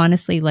 I mean,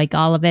 honestly, like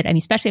all of it. I mean,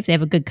 especially if they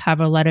have a good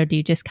cover letter, do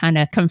you just kind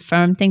of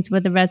confirm things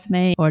with the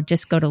resume or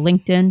just go to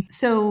LinkedIn?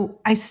 So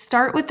I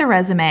start with the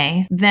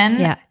resume,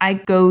 then I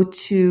go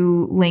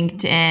to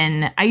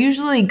LinkedIn. I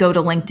usually go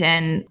to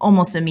LinkedIn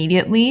almost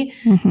immediately.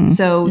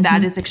 So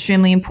that is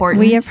extremely important.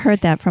 We have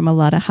heard that from a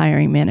lot of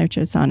hiring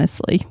managers,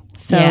 honestly.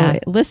 So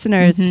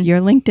listeners,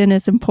 your LinkedIn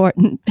is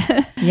important.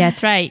 Yeah,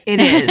 that's right. It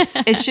is.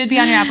 It should be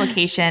on your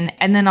application.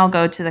 And then I'll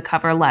go to the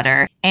cover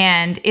letter.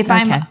 And if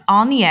I'm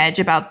on the edge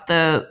about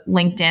the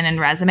LinkedIn and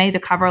resume, the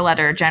cover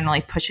letter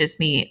generally pushes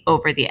me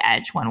over the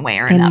edge one way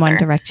or another. In one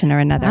direction or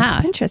another.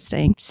 Wow.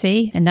 Interesting.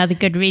 See, another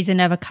good reason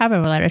to have a cover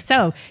letter.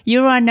 So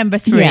you're on number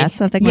 3. Yeah,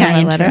 so the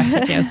cover letter.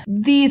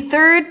 The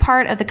third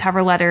part of the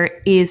cover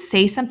letter is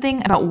say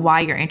something about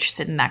why you're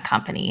interested in that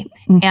company.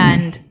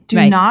 And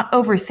do not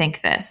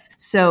overthink this.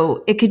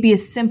 So it could be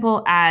as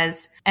simple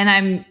as, and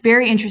I'm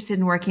very interested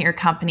in working at your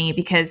company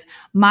because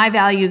my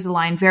values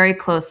align very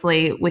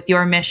closely with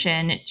your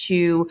mission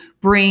to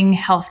bring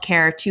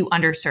healthcare to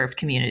underserved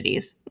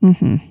communities.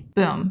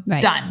 Boom.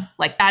 Done.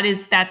 Like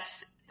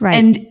that's right.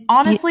 And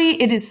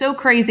honestly, it is so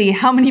crazy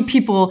how many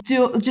people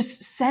do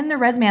just send their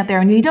resume out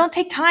there and they don't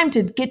take time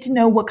to get to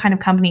know what kind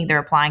of company they're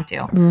applying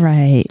to.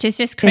 Right.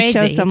 Just crazy. It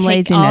shows some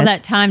laziness. All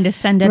that time to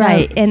send it out.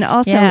 Right. And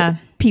also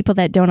people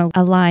that don't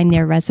align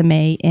their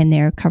resume and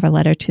their cover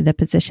letter to the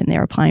position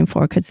they're applying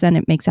for, because then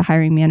it makes a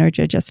hiring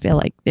manager just feel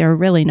like they're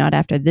really not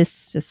after this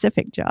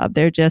specific job.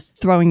 They're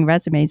just throwing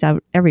resumes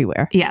out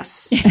everywhere.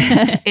 Yes.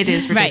 It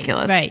is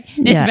ridiculous. Right.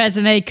 This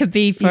resume could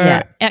be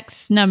for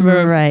X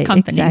number of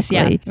companies.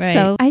 Exactly.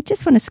 So I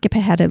just want to skip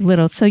ahead a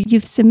little. So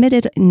you've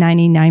submitted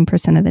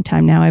 99% of the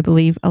time now, I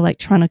believe,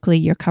 electronically,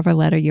 your cover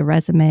letter, your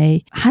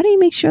resume. How do you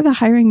make sure the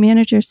hiring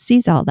manager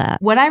sees all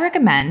that? What I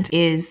recommend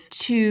is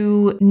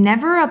to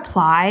never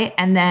apply apply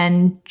and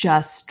then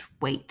just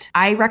wait.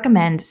 I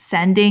recommend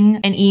sending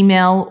an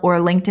email or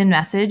LinkedIn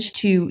message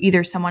to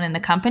either someone in the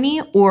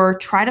company or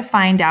try to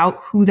find out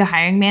who the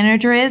hiring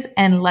manager is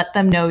and let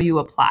them know you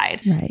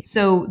applied. Right.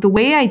 So the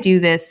way I do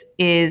this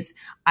is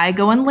I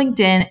go on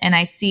LinkedIn and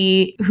I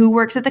see who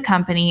works at the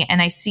company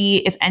and I see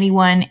if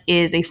anyone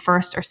is a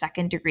first or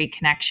second degree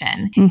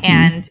connection. Mm-hmm.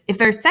 And if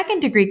there's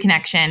second degree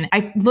connection,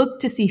 I look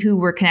to see who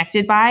we're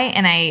connected by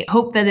and I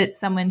hope that it's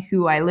someone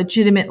who I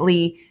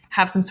legitimately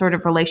have some sort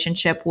of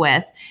relationship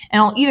with.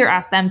 And I'll either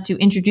ask them to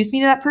introduce me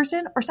to that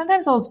person, or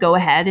sometimes I'll just go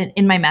ahead and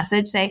in my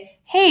message say,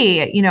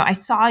 hey, I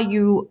saw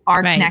you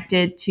are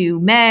connected to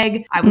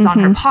Meg. I was on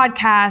her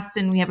podcast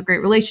and we have a great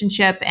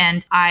relationship.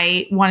 And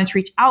I wanted to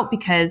reach out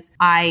because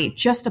I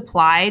just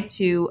applied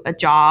to a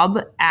job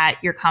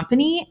at your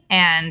company.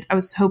 And I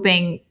was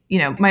hoping,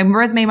 my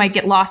resume might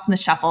get lost in the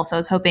shuffle. So I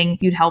was hoping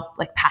you'd help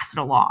pass it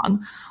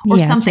along or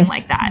something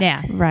like that.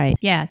 Yeah. Right.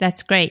 Yeah,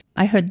 that's great.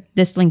 I heard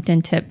this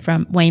LinkedIn tip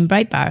from Wayne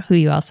Breitbart, who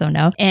you also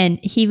know. And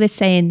he was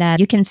saying that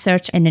you can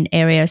search in an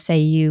area, say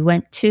you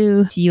went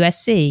to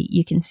USC,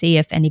 you can see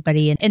if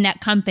anybody in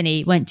that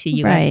company went to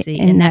USC. Right.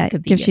 And that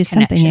could be gives you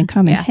connection. Something in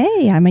common. Yeah.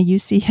 Hey, I'm a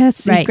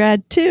UCSC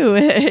grad too.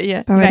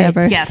 Yeah. Or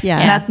whatever. Yes. Yeah.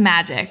 That's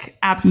magic.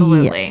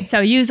 Absolutely. Yeah. So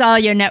use all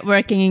your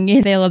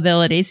networking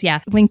availabilities. Yeah.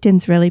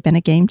 LinkedIn's really been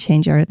a game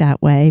changer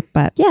that way.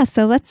 But yeah,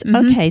 so let's,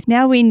 okay.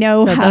 Now we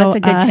know so how. Those are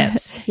good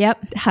tips.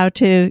 Yep. How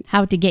to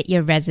get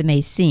your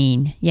resume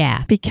seen.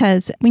 Yeah.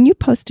 Because when you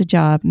post a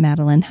job,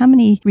 Madeline, how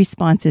many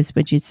responses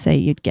would you say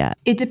you'd get?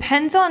 It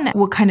depends on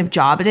what kind of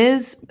job it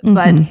is,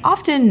 but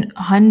often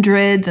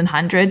hundreds and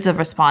hundreds of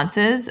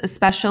responses,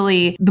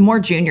 especially the more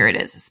junior it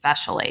is,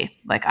 especially.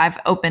 I've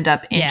opened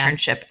up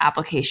internship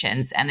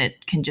applications and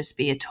it can just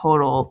be a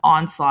total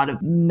onslaught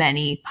of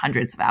many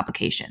hundreds of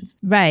applications.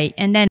 Right.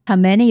 And then how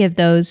many of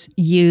those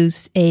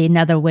use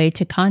another way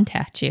to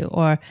contact you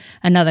or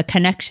another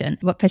connection?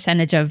 What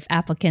percentage of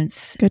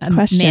applicants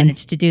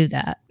manage to do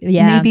that?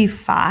 Yeah. Maybe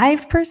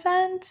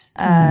 5%.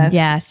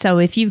 Yeah. So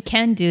if you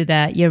can do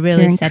that, you're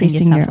really setting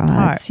yourself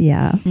apart. Odds,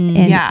 yeah.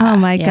 And oh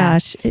my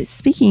gosh,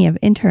 speaking of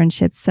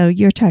internships, so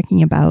you're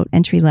talking about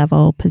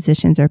entry-level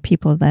positions or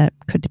people that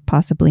could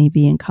possibly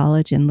be in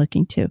college and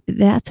looking to.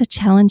 That's a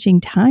challenging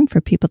time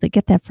for people to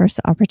get that first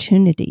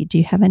opportunity. Do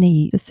you have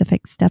any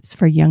specific steps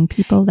for young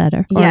people that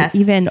are, or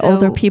even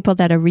older people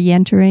that are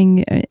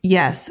re-entering?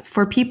 Yes.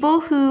 For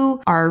people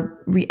who are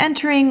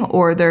re-entering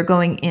or they're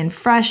going in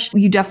fresh,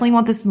 you definitely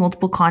want this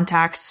multiple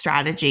contact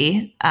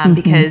strategy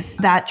because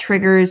that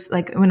triggers,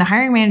 when a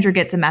hiring manager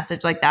gets a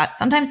message like that,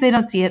 sometimes they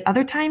don't see it.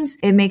 Other times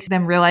it makes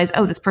them realize,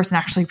 oh, this person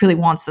actually really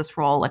wants this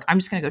role. I'm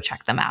just going to go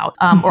check them out.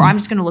 Or I'm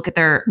just going to look at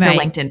their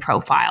LinkedIn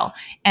profile.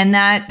 And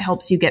that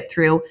helps you get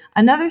through.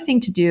 Another thing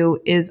to do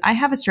is I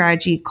have a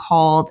strategy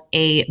called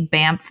a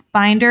BAMF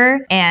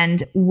binder.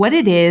 And what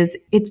it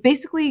is, it's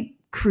basically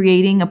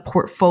creating a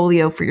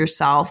portfolio for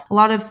yourself. A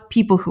lot of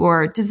people who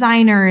are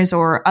designers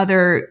or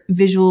other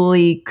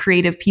visually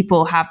creative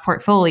people have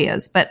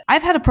portfolios, but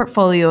I've had a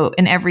portfolio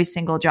in every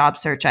single job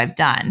search I've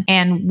done.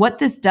 And what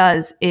this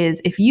does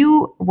is if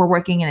you were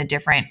working in a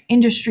different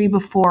industry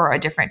before, or a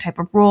different type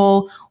of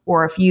role,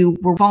 or if you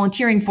were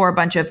volunteering for a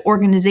bunch of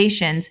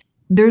organizations,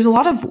 there's a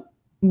lot of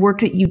work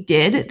that you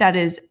did that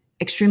is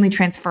extremely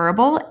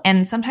transferable.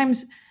 And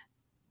sometimes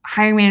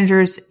hiring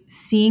managers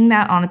seeing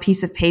that on a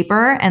piece of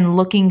paper and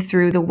looking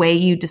through the way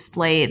you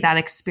display that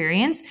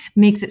experience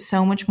makes it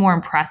so much more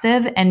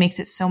impressive and makes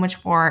it so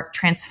much more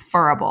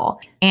transferable.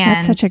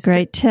 And that's such a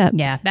great tip.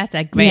 Yeah, that's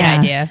a great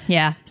idea.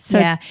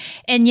 Yeah.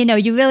 And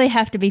you really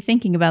have to be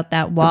thinking about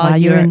that while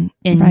you're in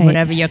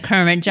whatever your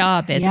current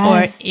job is.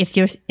 Yes. Or if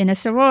you're in a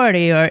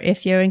sorority or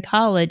if you're in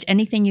college,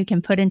 anything you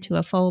can put into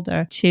a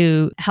folder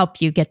to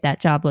help you get that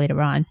job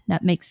later on.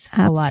 That makes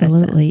a lot of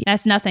sense.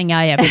 That's nothing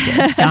I ever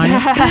did,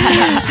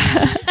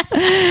 Donna.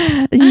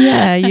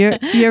 Yeah, you're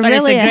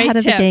really ahead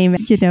of the game.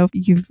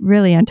 You're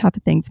really on top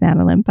of things,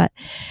 Madeline. But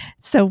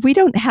so we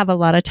don't have a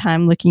lot of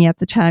time looking at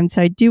the time.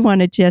 So I do want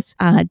to just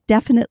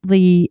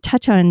definitely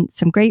touch on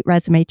some great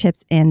resume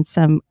tips and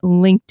some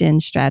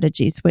LinkedIn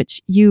strategies,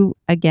 which you,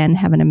 again,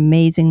 have an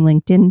amazing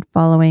LinkedIn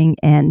following.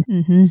 And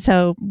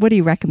so what do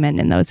you recommend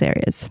in those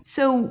areas?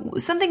 So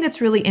something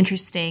that's really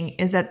interesting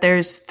is that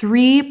there's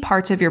 3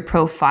 parts of your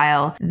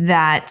profile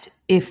that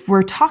if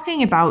we're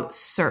talking about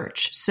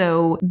search,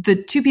 so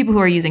the 2 people who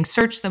are using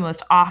search the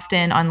most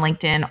often on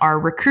LinkedIn are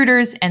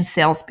recruiters and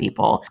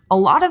salespeople. A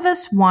lot of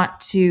us want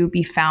to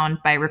be found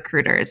by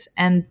recruiters.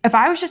 And if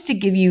I was just to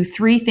give you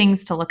 3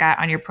 things to look at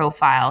on your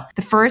profile,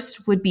 the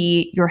first would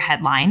be your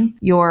headline.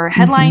 Your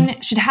headline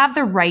should have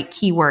the right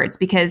keywords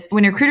because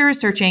when a recruiter is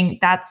searching,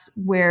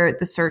 that's where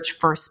the search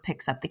first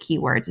picks up the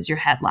keywords is your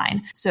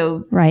headline.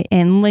 So right.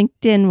 And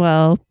LinkedIn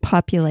will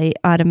populate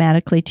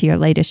automatically to your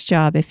latest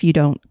job if you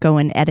don't go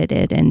and edit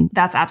it. And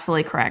that's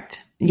absolutely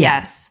correct. Yeah.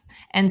 Yes.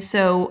 And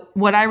so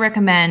what I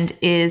recommend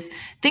is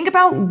think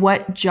about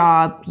what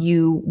job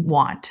you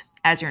want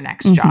as your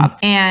next job.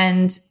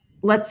 And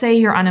let's say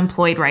you're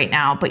unemployed right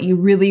now, but you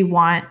really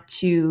want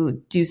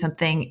to do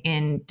something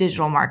in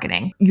digital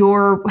marketing.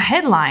 Your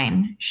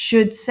headline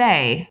should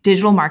say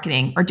digital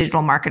marketing or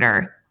digital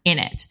marketer in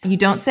it. You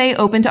don't say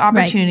open to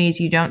opportunities.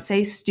 Right. You don't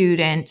say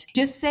student.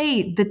 Just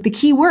say the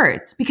key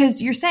words,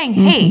 because you're saying,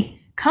 hey,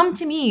 come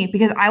to me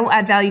because I will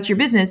add value to your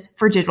business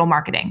for digital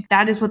marketing.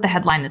 That is what the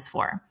headline is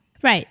for.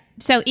 Right.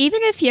 So even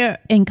if you're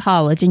in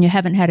college and you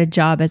haven't had a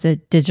job as a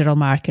digital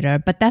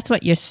marketer, but that's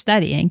what you're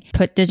studying,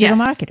 put digital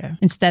marketer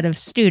instead of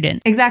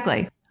student.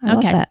 Exactly. I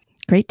love that.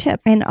 Great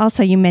tip. And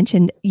also you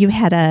mentioned you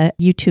had a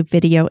YouTube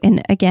video.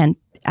 And again,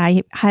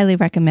 I highly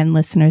recommend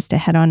listeners to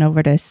head on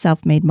over to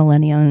Self-Made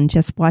Millennial and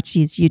just watch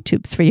these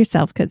YouTubes for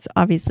yourself, because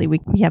obviously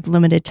we have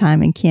limited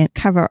time and can't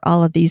cover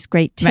all of these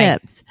great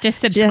tips. Right. Just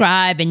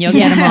subscribe and you'll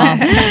get them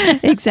all.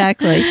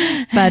 Exactly.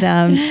 But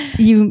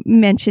you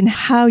mentioned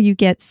how you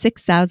get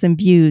 6,000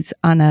 views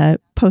on a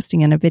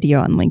posting in a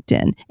video on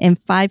LinkedIn, and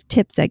 5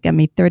 tips that got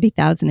me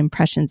 30,000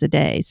 impressions a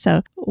day.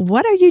 So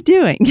what are you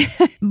doing?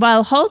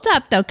 Well, hold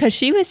up though, because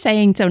she was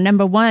saying, so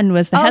number 1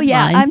 was the headline.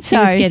 Yeah, I'm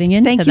sorry. She was getting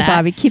into Thank you,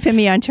 Bobby, keeping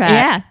me on track.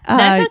 Yeah,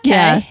 that's okay.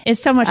 Yeah. It's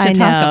so much to talk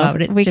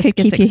about. We could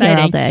keep you here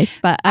all day,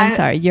 but I'm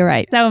sorry. You're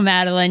right. So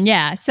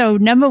Madeline, So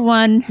number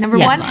 1. Number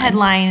 1,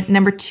 headline.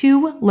 Number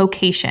 2,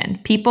 location.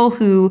 People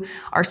who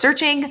are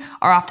searching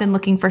are often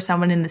looking for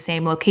someone in the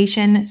same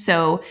location.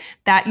 So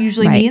that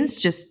usually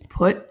means just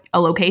put a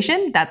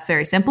location. That's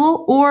very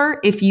simple. Or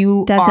if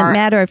you doesn't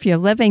matter if you're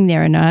living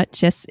there or not,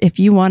 just if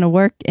you want to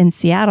work in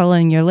Seattle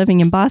and you're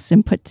living in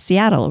Boston, put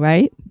Seattle,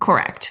 right?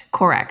 Correct.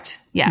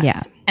 Yes.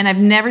 Yeah. And I've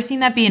never seen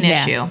that be an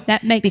issue.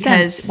 That makes sense.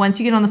 Because once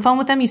you get on the phone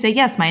with them, you say,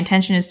 yes, my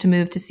intention is to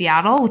move to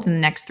Seattle within the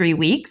next 3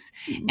 weeks.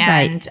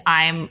 And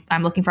I'm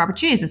looking for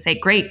opportunities, and say,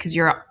 great, because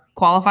you're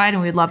qualified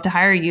and we'd love to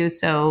hire you.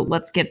 So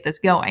let's get this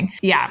going.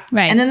 Yeah.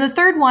 Right. And then the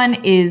third one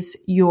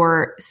is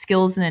your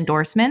skills and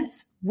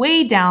endorsements.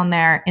 Way down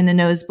there in the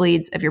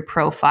nosebleeds of your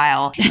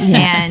profile.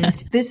 And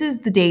this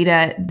is the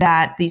data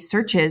that these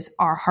searches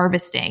are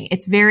harvesting.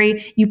 It's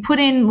you put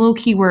in little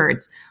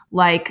keywords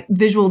like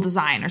visual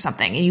design or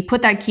something, and you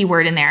put that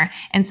keyword in there.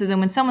 And so then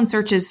when someone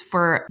searches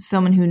for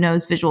someone who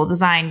knows visual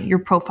design, your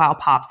profile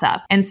pops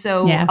up. And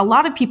so a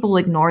lot of people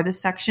ignore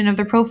this section of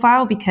their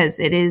profile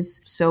because it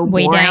is so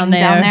way boring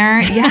down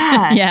there.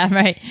 Yeah. Yeah,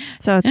 right.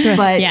 So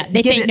it's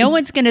they think no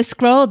one's going to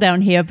scroll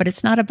down here, but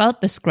it's not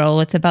about the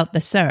scroll. It's about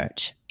the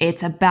search.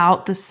 It's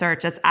about the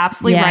search. That's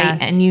absolutely right.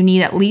 And you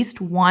need at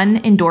least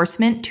 1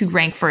 endorsement to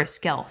rank for a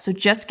skill. So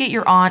just get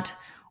your aunt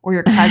or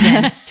your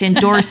cousin to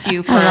endorse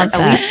you for at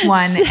least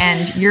 1,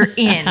 and you're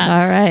in.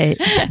 All right.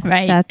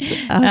 Right. That's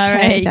okay. All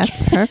right.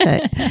 That's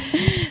perfect.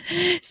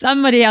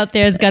 Somebody out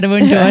there has got to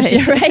endorse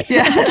you, right?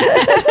 Yeah.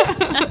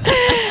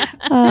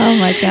 Oh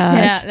my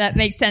gosh. Yeah, that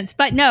makes sense.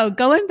 But no,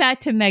 going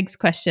back to Meg's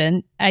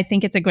question, I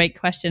think it's a great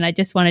question. I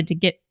just wanted to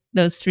get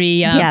those 3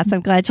 yes,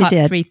 I'm glad you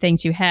did. 3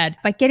 things you had.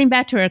 But getting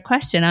back to her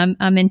question,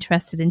 I'm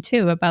interested in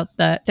too about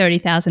the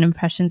 30,000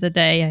 impressions a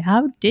day.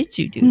 How did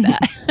you do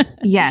that?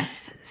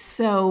 Yes.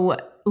 So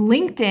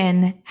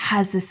LinkedIn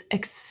has this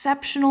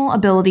exceptional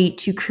ability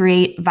to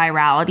create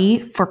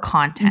virality for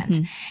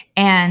content.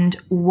 And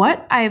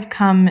what I've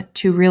come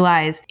to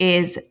realize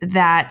is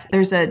that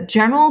there's a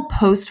general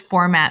post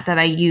format that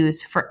I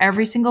use for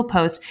every single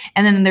post.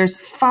 And then there's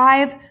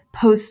 5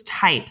 post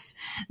types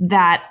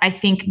that I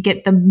think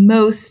get the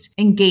most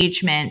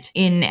engagement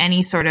in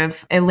any sort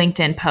of a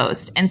LinkedIn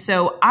post. And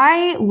so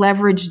I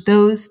leverage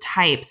those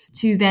types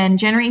to then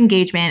generate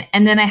engagement.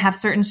 And then I have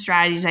certain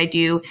strategies I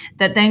do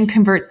that then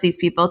converts these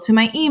people to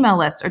my email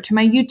list or to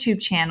my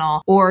YouTube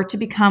channel or to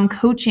become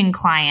coaching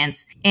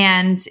clients.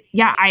 And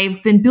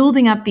I've been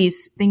building up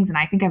these things. And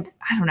I think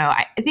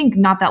I think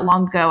not that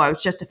long ago, I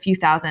was just a few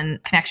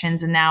thousand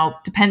connections. And now,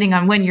 depending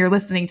on when you're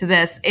listening to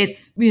this,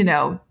 it's,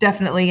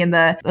 definitely in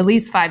the at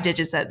least 5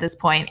 digits at this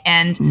point.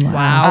 And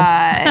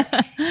wow,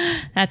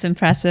 that's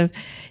impressive.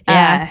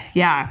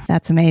 Yeah.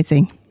 That's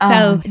amazing.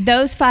 So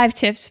those 5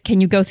 tips,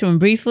 can you go through them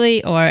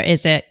briefly, or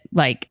is it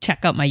like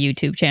check out my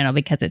YouTube channel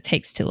because it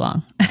takes too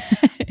long?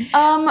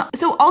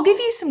 So I'll give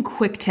you some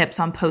quick tips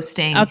on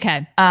posting.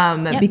 Okay.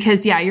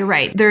 Because you're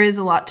right. There is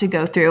a lot to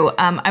go through.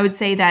 I would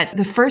say that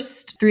the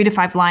first 3 to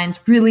 5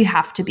 lines really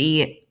have to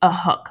be a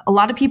hook. A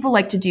lot of people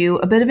like to do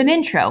a bit of an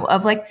intro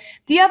of like,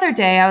 the other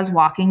day I was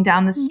walking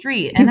down the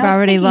street and you've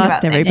already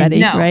lost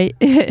everybody, right?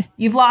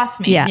 You've lost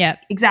me. Yeah.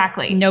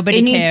 Exactly.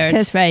 Nobody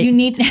cares. Right. You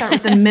need to start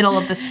with the middle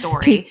of the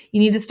story.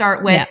 You need to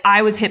start with,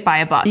 I was hit by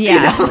a bus.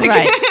 Yeah.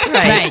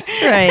 Right.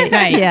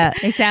 Yeah,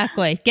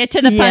 exactly. Get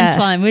to the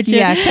punchline, would you?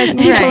 Yeah, because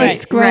people are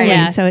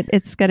scrolling, so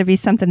it's got to be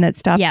something that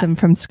stops them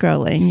from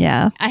scrolling.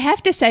 Yeah. I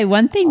have to say,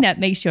 one thing that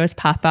makes yours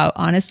pop out,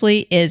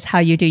 honestly, is how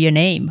you do your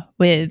name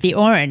with the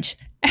orange.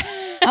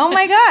 Oh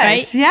my gosh.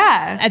 Right?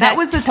 Yeah. That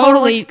was a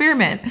total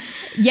experiment.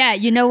 Yeah.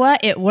 You know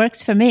what? It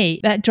works for me.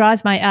 That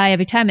draws my eye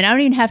every time. And I don't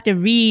even have to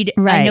read.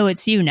 Right. I know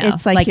it's you now.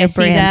 It's like your I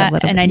see brand that a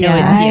little bit. and I know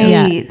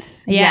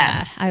it's you. Yeah.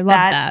 Yes. I love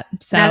that.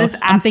 So that is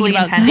absolutely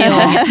intentional.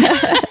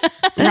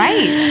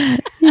 Right.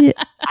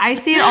 I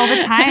see it all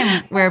the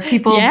time where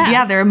people,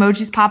 their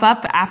emojis pop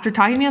up after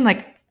talking to me. I'm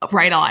like,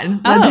 right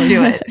on. Let's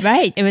do it.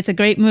 Right. It was a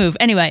great move.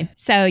 Anyway,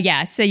 so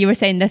you were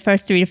saying the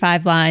first 3 to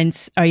 5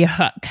 lines are your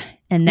hook.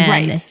 And then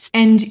right.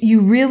 And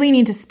you really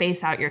need to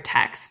space out your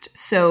text.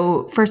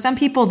 So for some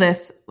people,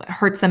 this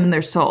hurts them in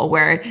their soul,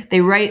 where they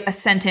write a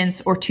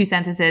sentence or 2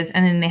 sentences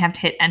and then they have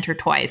to hit enter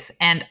twice.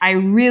 And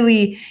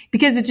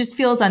because it just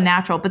feels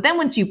unnatural. But then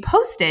once you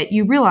post it,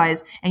 you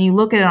realize, and you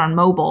look at it on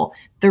mobile,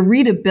 the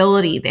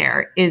readability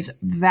there is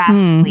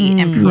vastly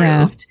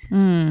improved.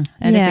 That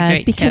is a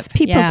great because tip.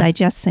 People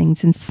digest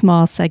things in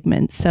small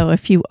segments. So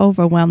if you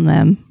overwhelm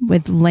them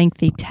with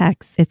lengthy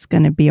text, it's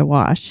going to be a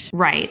wash.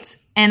 Right.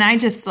 And I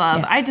just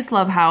love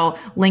how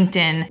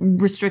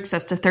LinkedIn restricts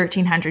us to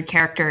 1,300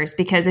 characters,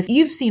 because if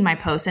you've seen my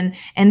posts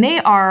and they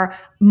are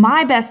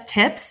my best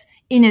tips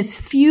in as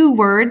few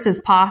words as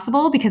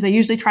possible, because I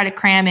usually try to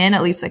cram in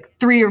at least like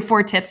 3 or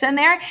 4 tips in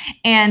there.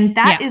 And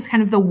that is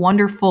kind of the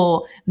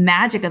wonderful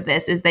magic of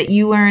this, is that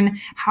you learn,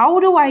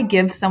 how do I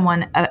give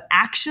someone an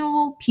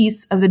actual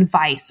piece of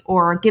advice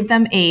or give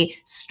them a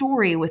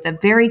story with a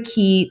very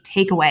key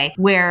takeaway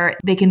where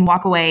they can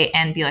walk away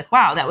and be like,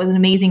 wow, that was an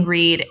amazing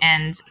read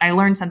and I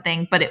learned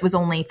something, but it was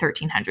only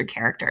 1,300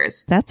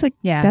 characters. That's a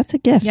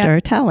gift or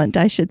a talent,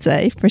 I should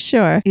say, for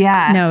sure.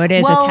 Yeah. No, it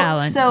is a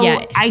talent.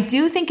 So I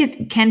do think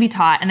it can be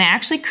taught. And I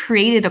actually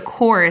created a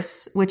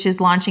course, which is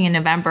launching in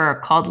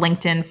November, called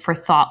LinkedIn for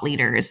Thought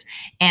Leaders.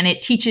 And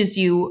it teaches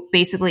you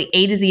basically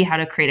A to Z how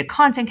to create a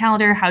content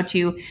calendar,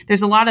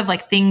 there's a lot of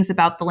like things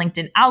about the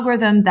LinkedIn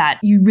algorithm that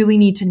you really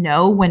need to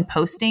know when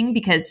posting,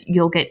 because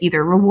you'll get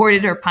either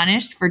rewarded or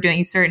punished for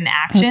doing certain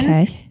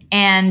actions. Okay.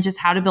 And just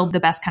how to build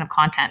the best kind of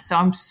content. So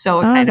I'm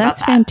so excited about that.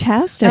 That's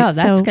fantastic. Oh,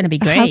 that's going to be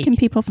great. How can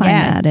people find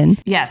that?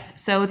 Yes.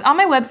 So it's on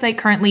my website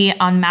currently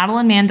on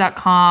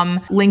MadelineMann.com,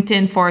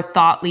 LinkedIn for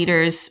Thought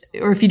Leaders,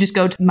 or if you just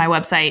go to my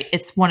website,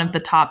 it's one of the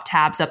top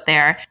tabs up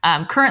there.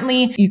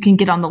 Currently, you can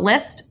get on the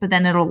list, but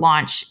then it'll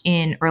launch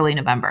in early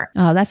November.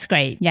 Oh, that's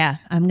great. Yeah,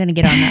 I'm going to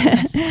get on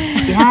that list.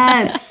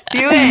 Yes,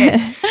 do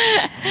it.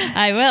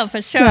 I will,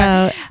 for sure.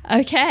 So,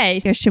 okay.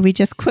 Should we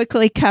just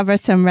quickly cover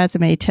some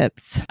resume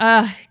tips?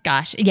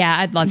 Gosh. Yeah,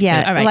 I'd love to.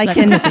 All right, let's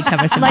quickly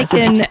cover some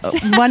resume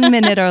tips. 1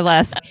 minute or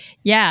less.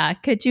 Yeah.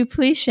 Could you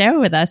please share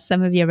with us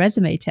some of your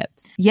resume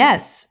tips?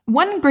 Yes.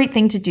 One great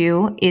thing to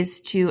do is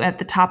to, at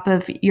the top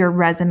of your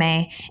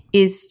resume,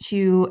 is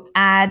to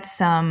add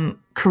some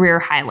career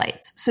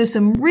highlights. So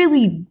some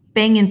really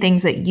banging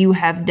things that you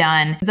have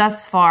done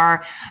thus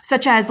far,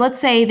 such as, let's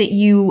say that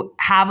you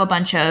have a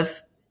bunch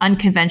of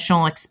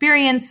unconventional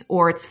experience,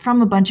 or it's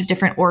from a bunch of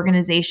different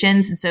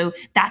organizations. And so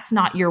that's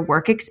not your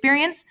work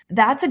experience.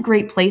 That's a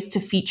great place to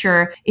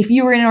feature. If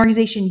you were in an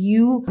organization,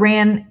 you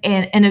ran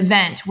an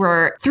event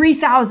where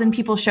 3,000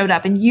 people showed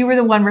up and you were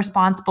the one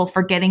responsible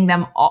for getting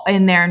them all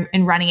in there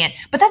and running it.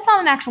 But that's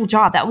not an actual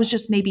job. That was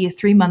just maybe a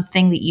 3-month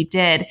thing that you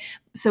did.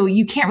 So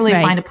you can't really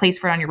find a place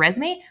for it on your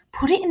resume.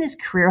 Put it in this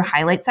career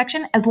highlight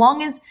section, as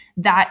long as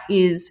that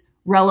is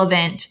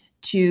relevant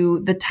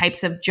to the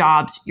types of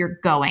jobs you're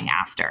going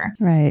after.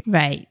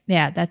 Right.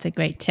 Yeah, that's a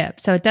great tip.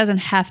 So it doesn't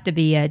have to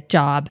be a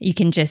job. You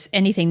can just,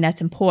 anything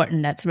that's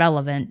important, that's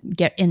relevant,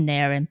 get in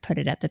there and put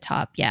it at the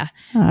top. Yeah.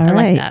 I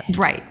like that.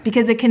 Right.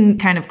 Because it can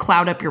kind of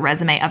cloud up your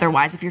resume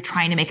otherwise if you're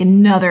trying to make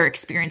another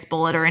experience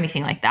bullet or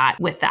anything like that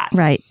with that.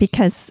 Right.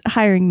 Because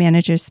hiring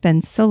managers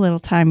spend so little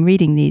time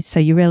reading these. So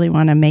you really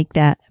want to make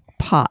that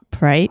pop,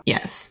 right?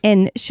 Yes.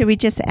 And should we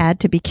just add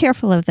to be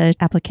careful of the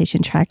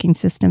application tracking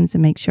systems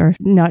and make sure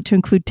not to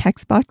include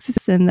text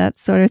boxes and that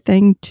sort of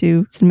thing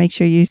to make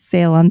sure you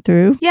sail on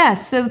through? Yeah.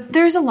 So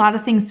there's a lot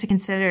of things to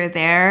consider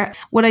there.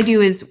 What I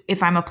do is,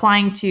 if I'm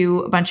applying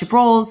to a bunch of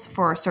roles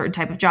for a certain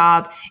type of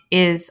job,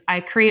 is I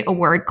create a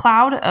word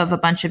cloud of a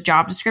bunch of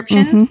job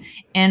descriptions. Mm-hmm.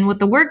 And what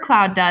the word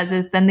cloud does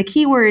is then the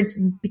keywords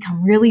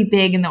become really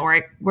big in the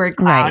word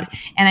cloud.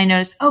 Right. And I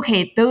notice,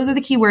 okay, those are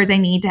the keywords I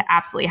need to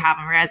absolutely have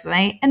on my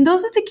resume. And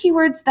those are the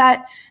keywords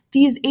that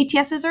these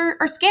ATSs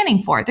are scanning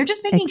for. They're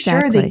just making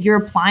sure that you're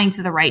applying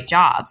to the right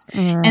jobs.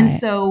 Right. And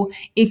so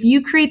if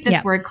you create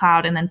this word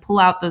cloud and then pull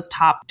out those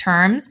top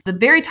terms, the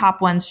very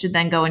top ones should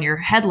then go in your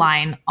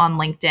headline on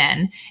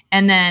LinkedIn.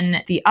 And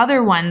then the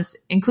other ones,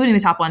 including the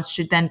top ones,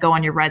 should then go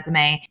on your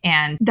resume,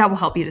 and that will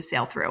help you to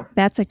sail through.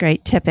 That's a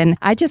great tip. And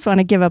I just want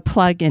to give a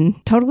plug,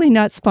 and totally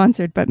not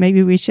sponsored, but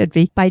maybe we should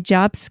be, by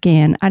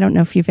JobScan. I don't know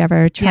if you've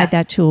ever tried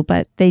that tool,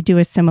 but they do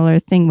a similar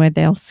thing where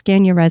they'll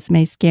scan your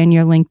resume, scan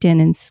your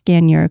LinkedIn, and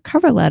scan your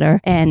cover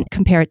letter and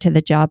compare it to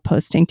the job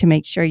posting to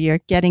make sure you're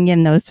getting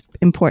in those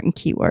important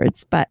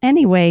keywords. But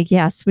anyway,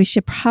 yes, we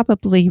should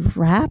probably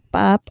wrap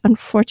up,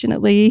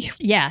 unfortunately.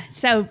 Yeah.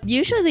 So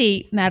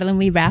usually, Madeline,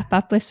 we wrap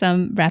up with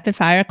some rapid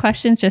fire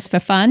questions just for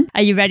fun.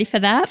 Are you ready for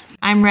that?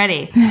 I'm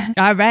ready.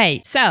 All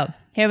right. So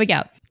here we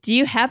go. Do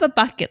you have a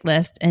bucket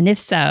list? And if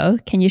so,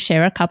 can you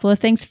share a couple of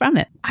things from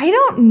it? I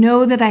don't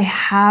know that I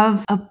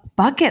have a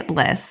bucket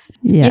list.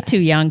 Yeah. You're too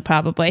young,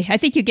 probably. I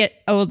think you get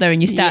older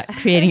and you start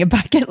creating a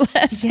bucket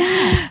list.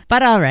 Yeah.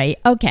 But all right.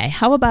 Okay.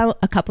 How about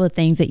a couple of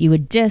things that you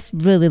would just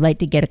really like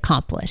to get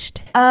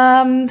accomplished?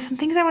 Some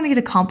things I want to get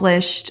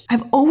accomplished.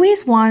 I've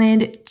always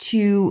wanted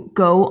to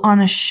go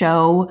on a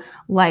show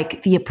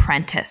like The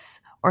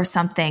Apprentice, or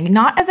something,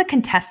 not as a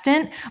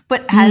contestant,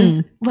 but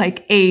as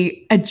like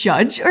a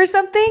judge or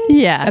something.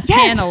 Yeah. A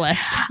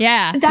panelist.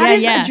 Yeah. That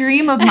is a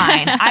dream of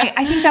mine.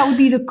 I think that would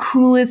be the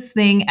coolest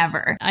thing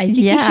ever. I think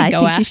you should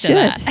go after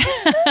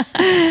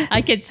that.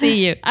 I could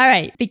see you. All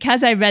right.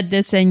 Because I read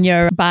this in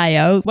your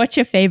bio, what's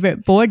your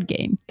favorite board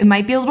game? It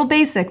might be a little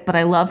basic, but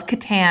I love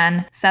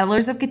Catan,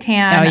 Settlers of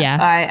Catan. Oh, yeah.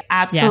 I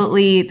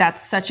absolutely,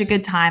 that's such a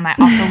good time. I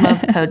also love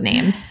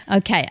Codenames.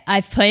 Okay.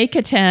 I've played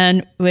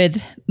Catan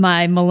with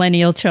my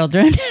millennial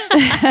children.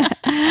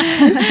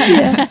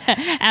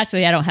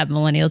 Actually, I don't have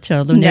millennial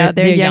children. No,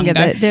 they're younger.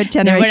 They're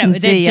Generation Z.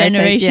 They're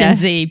Generation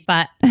Z.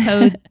 But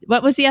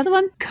what was the other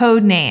one?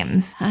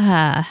 Codenames.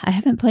 I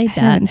haven't played that.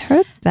 I haven't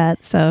heard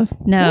that. So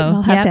no,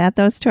 we'll have to add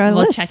those to our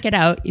list. We'll check it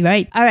out.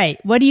 Right. All right.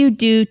 What do you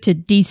do to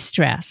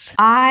de-stress?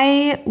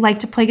 I like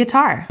to play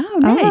guitar. Oh,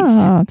 nice.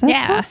 Oh,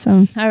 that's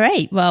awesome. All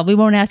right. Well, we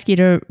won't ask you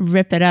to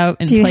rip it out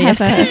and play us.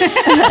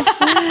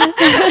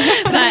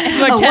 But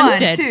we're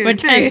tempted. We're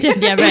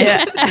tempted. Yeah,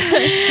 right.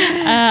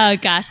 Oh,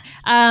 gosh.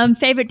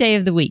 Favorite day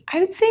of the week? I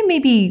would say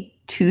maybe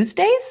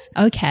Tuesdays.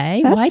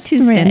 Okay. That's why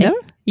Tuesday? Random.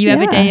 You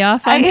have a day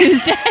off on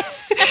Tuesday?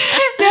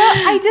 No,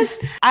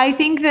 I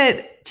think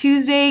that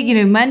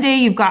Tuesday, Monday,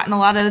 you've gotten a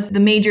lot of the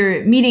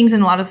major meetings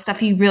and a lot of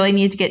stuff you really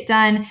need to get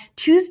done.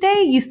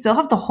 Tuesday, you still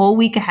have the whole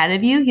week ahead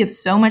of you. You have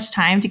so much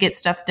time to get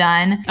stuff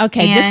done.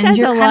 Okay, this says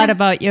a lot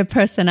about your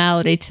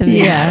personality to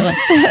me. Yeah.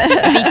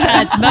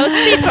 Because most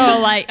people are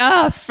like,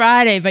 oh,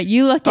 Friday, but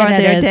you look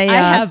at it as, I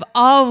have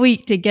all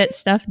week to get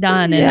stuff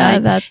done.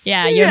 And that's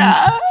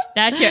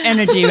your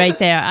energy right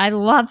there. I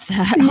love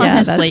that,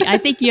 honestly. I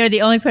think you're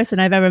the only person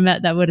I've ever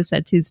met that would have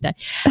said Tuesday.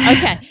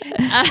 Okay.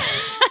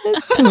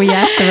 So we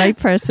asked the right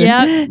person.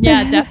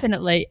 Yeah,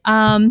 definitely.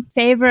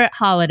 Favorite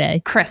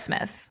holiday?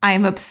 Christmas. I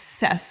am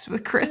obsessed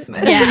with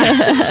Christmas.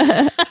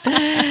 Yeah.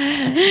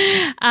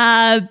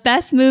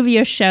 Best movie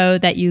or show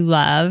that you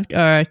loved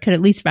or could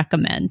at least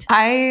recommend?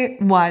 I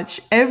watch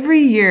every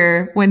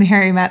year When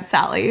Harry Met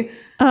Sally.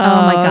 Oh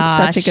my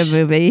gosh. Such a good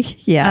movie.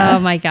 Yeah. Oh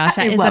my gosh.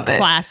 That is a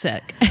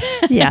classic.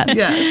 Yeah.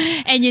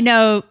 Yes.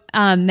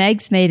 And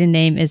Meg's maiden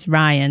name is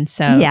Ryan.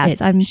 So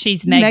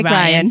she's Meg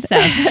Ryan. So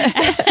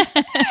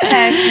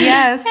Heck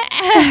yes.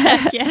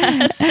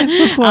 Yes.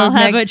 I'll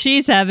have what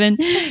she's having.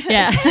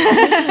 Yeah.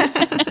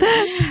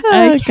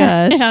 Oh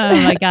gosh.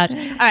 Oh my gosh.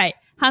 All right.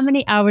 How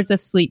many hours of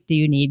sleep do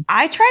you need?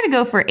 I try to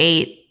go for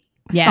 8.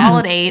 Yeah.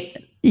 Solid 8.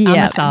 Yeah. I'm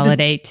a solid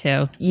 8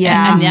 too.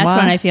 Yeah. And that's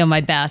when I feel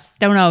my best.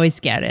 Don't always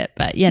get it,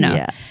 but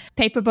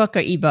paper book or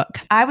ebook?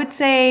 I would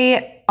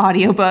say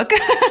audiobook.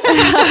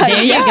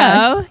 There you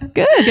go.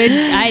 Good.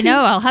 I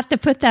know. I'll have to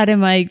put that in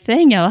my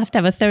thing. I'll have to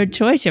have a third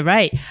choice. You're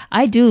right.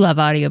 I do love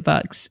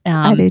audiobooks.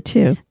 I do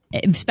too.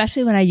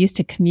 Especially when I used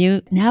to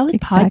commute. Now with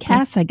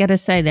podcasts, I got to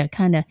say they're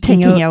kind of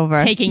taking over.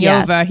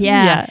 Over.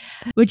 Yeah.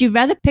 Would you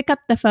rather pick up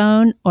the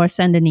phone or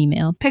send an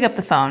email? Pick up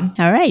the phone.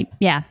 All right.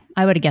 Yeah.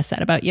 I would have guessed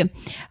that about you.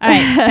 All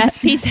right.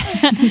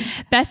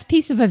 Best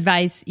piece of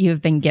advice you have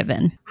been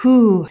given.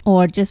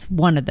 Or just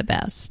one of the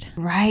best.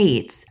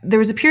 Right. There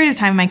was a period of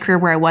time in my career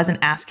where I wasn't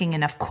asking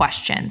enough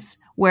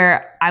questions,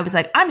 where I was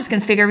like, I'm just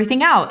going to figure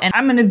everything out and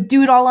I'm going to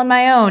do it all on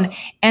my own.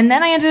 And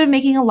then I ended up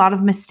making a lot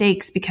of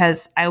mistakes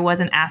because I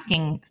wasn't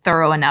asking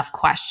thorough enough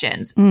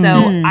questions. Mm-hmm.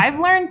 So I've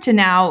learned to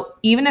now,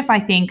 even if I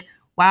think,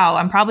 wow,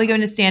 I'm probably going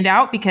to stand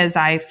out because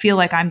I feel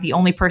like I'm the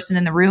only person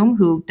in the room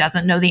who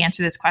doesn't know the answer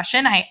to this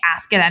question, I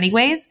ask it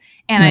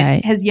anyways.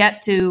 And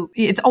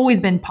it's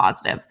always been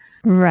positive.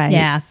 Right.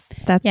 Yes.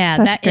 That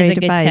is a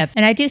good tip.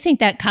 And I do think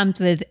that comes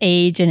with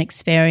age and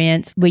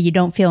experience where you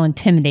don't feel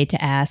intimidated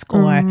to ask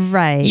or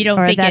you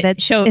don't think that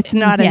it's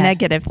not a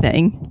negative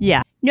thing.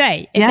 Yeah.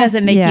 Right. It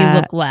doesn't make you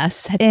look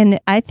less. And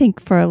I think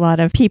for a lot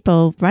of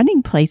people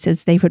running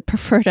places, they would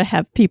prefer to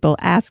have people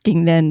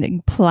asking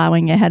than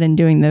plowing ahead and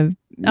doing the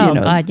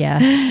God, yeah.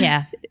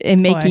 Yeah.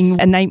 And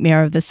making a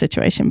nightmare of the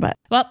situation. But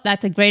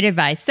that's a great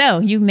advice. So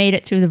you made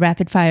it through the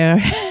rapid fire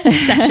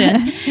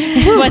session.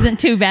 It wasn't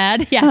too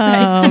bad. Yeah.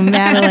 Oh,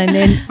 Madeline.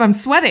 And I'm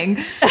sweating.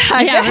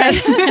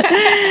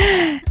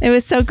 It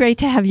was so great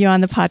to have you on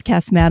the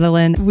podcast,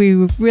 Madeline. We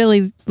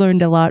really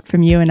learned a lot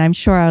from you. And I'm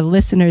sure our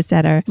listeners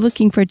that are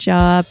looking for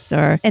jobs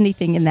or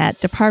anything in that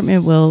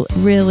department will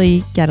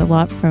really get a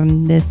lot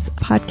from this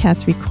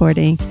podcast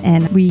recording.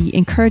 And we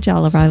encourage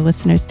all of our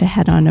listeners to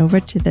head on over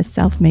to the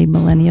Self-Made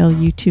Millennial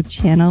YouTube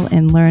channel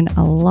and learn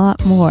a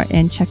lot more,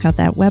 and check out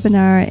that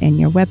webinar and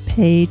your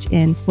webpage.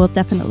 And we'll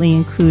definitely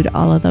include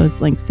all of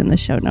those links in the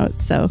show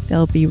notes. So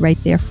they'll be right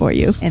there for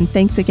you. And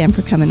thanks again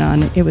for coming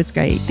on. It was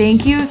great.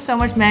 Thank you so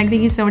much, Meg.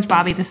 Thank you so much,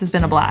 Bobby. This has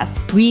been a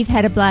blast. We've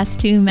had a blast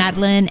too,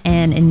 Madeline,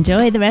 and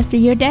enjoy the rest of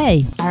your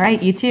day. All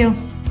right. You too.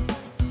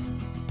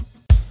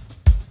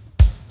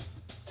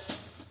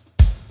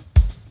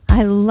 I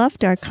I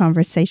loved our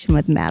conversation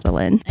with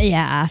Madeline.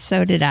 Yeah,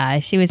 so did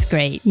I. She was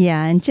great.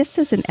 Yeah, and just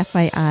as an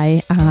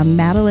FYI,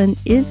 Madeline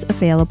is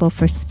available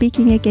for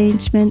speaking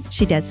engagements.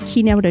 She does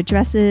keynote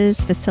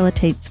addresses,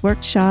 facilitates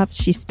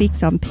workshops, she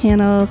speaks on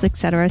panels,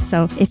 etc.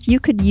 So if you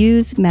could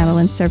use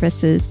Madeline's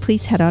services,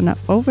 please head on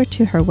over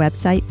to her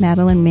website,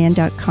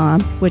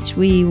 madelinemann.com, which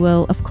we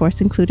will, of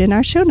course, include in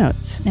our show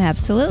notes.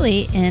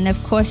 Absolutely. And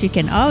of course, you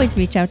can always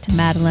reach out to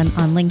Madeline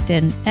on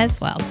LinkedIn as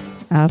well.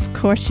 Of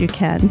course you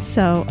can.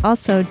 So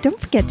also, don't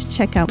forget to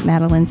check out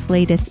Madeline's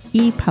latest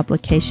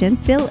e-publication,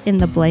 Fill in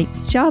the Blank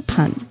Job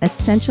Hunt,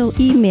 Essential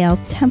Email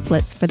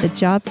Templates for the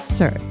Job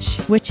Search,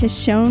 which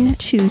has shown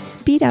to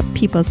speed up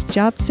people's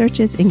job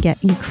searches and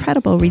get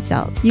incredible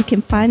results. You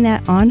can find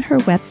that on her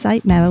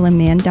website,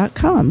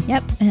 madelinemann.com.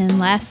 Yep. And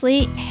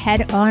lastly,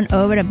 head on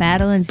over to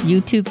Madeline's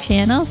YouTube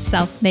channel,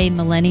 Self-Made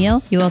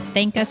Millennial. You will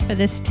thank us for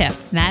this tip.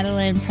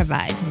 Madeline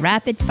provides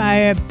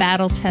rapid-fire,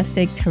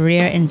 battle-tested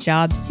career and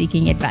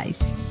job-seeking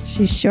advice.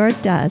 She sure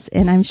does.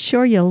 And I'm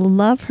sure you'll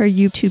love her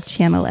YouTube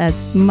channel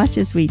as much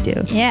as we do.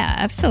 Yeah,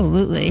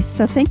 absolutely.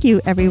 So thank you,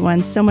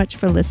 everyone, so much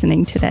for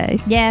listening today.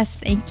 Yes,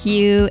 thank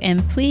you.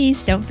 And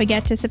please don't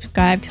forget to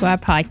subscribe to our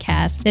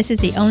podcast. This is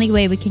the only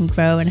way we can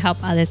grow and help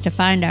others to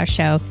find our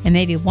show and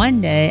maybe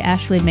one day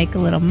actually make a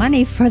little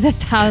money for the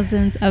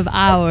thousands of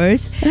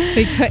hours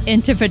we put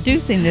into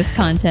producing this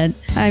content.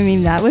 I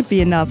mean, that would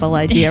be a novel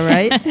idea,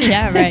 right?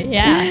 Yeah, right.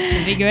 Yeah,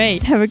 it'd be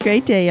great. Have a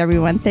great day,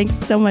 everyone. Thanks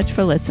so much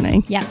for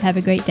listening. Yeah, have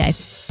a great day.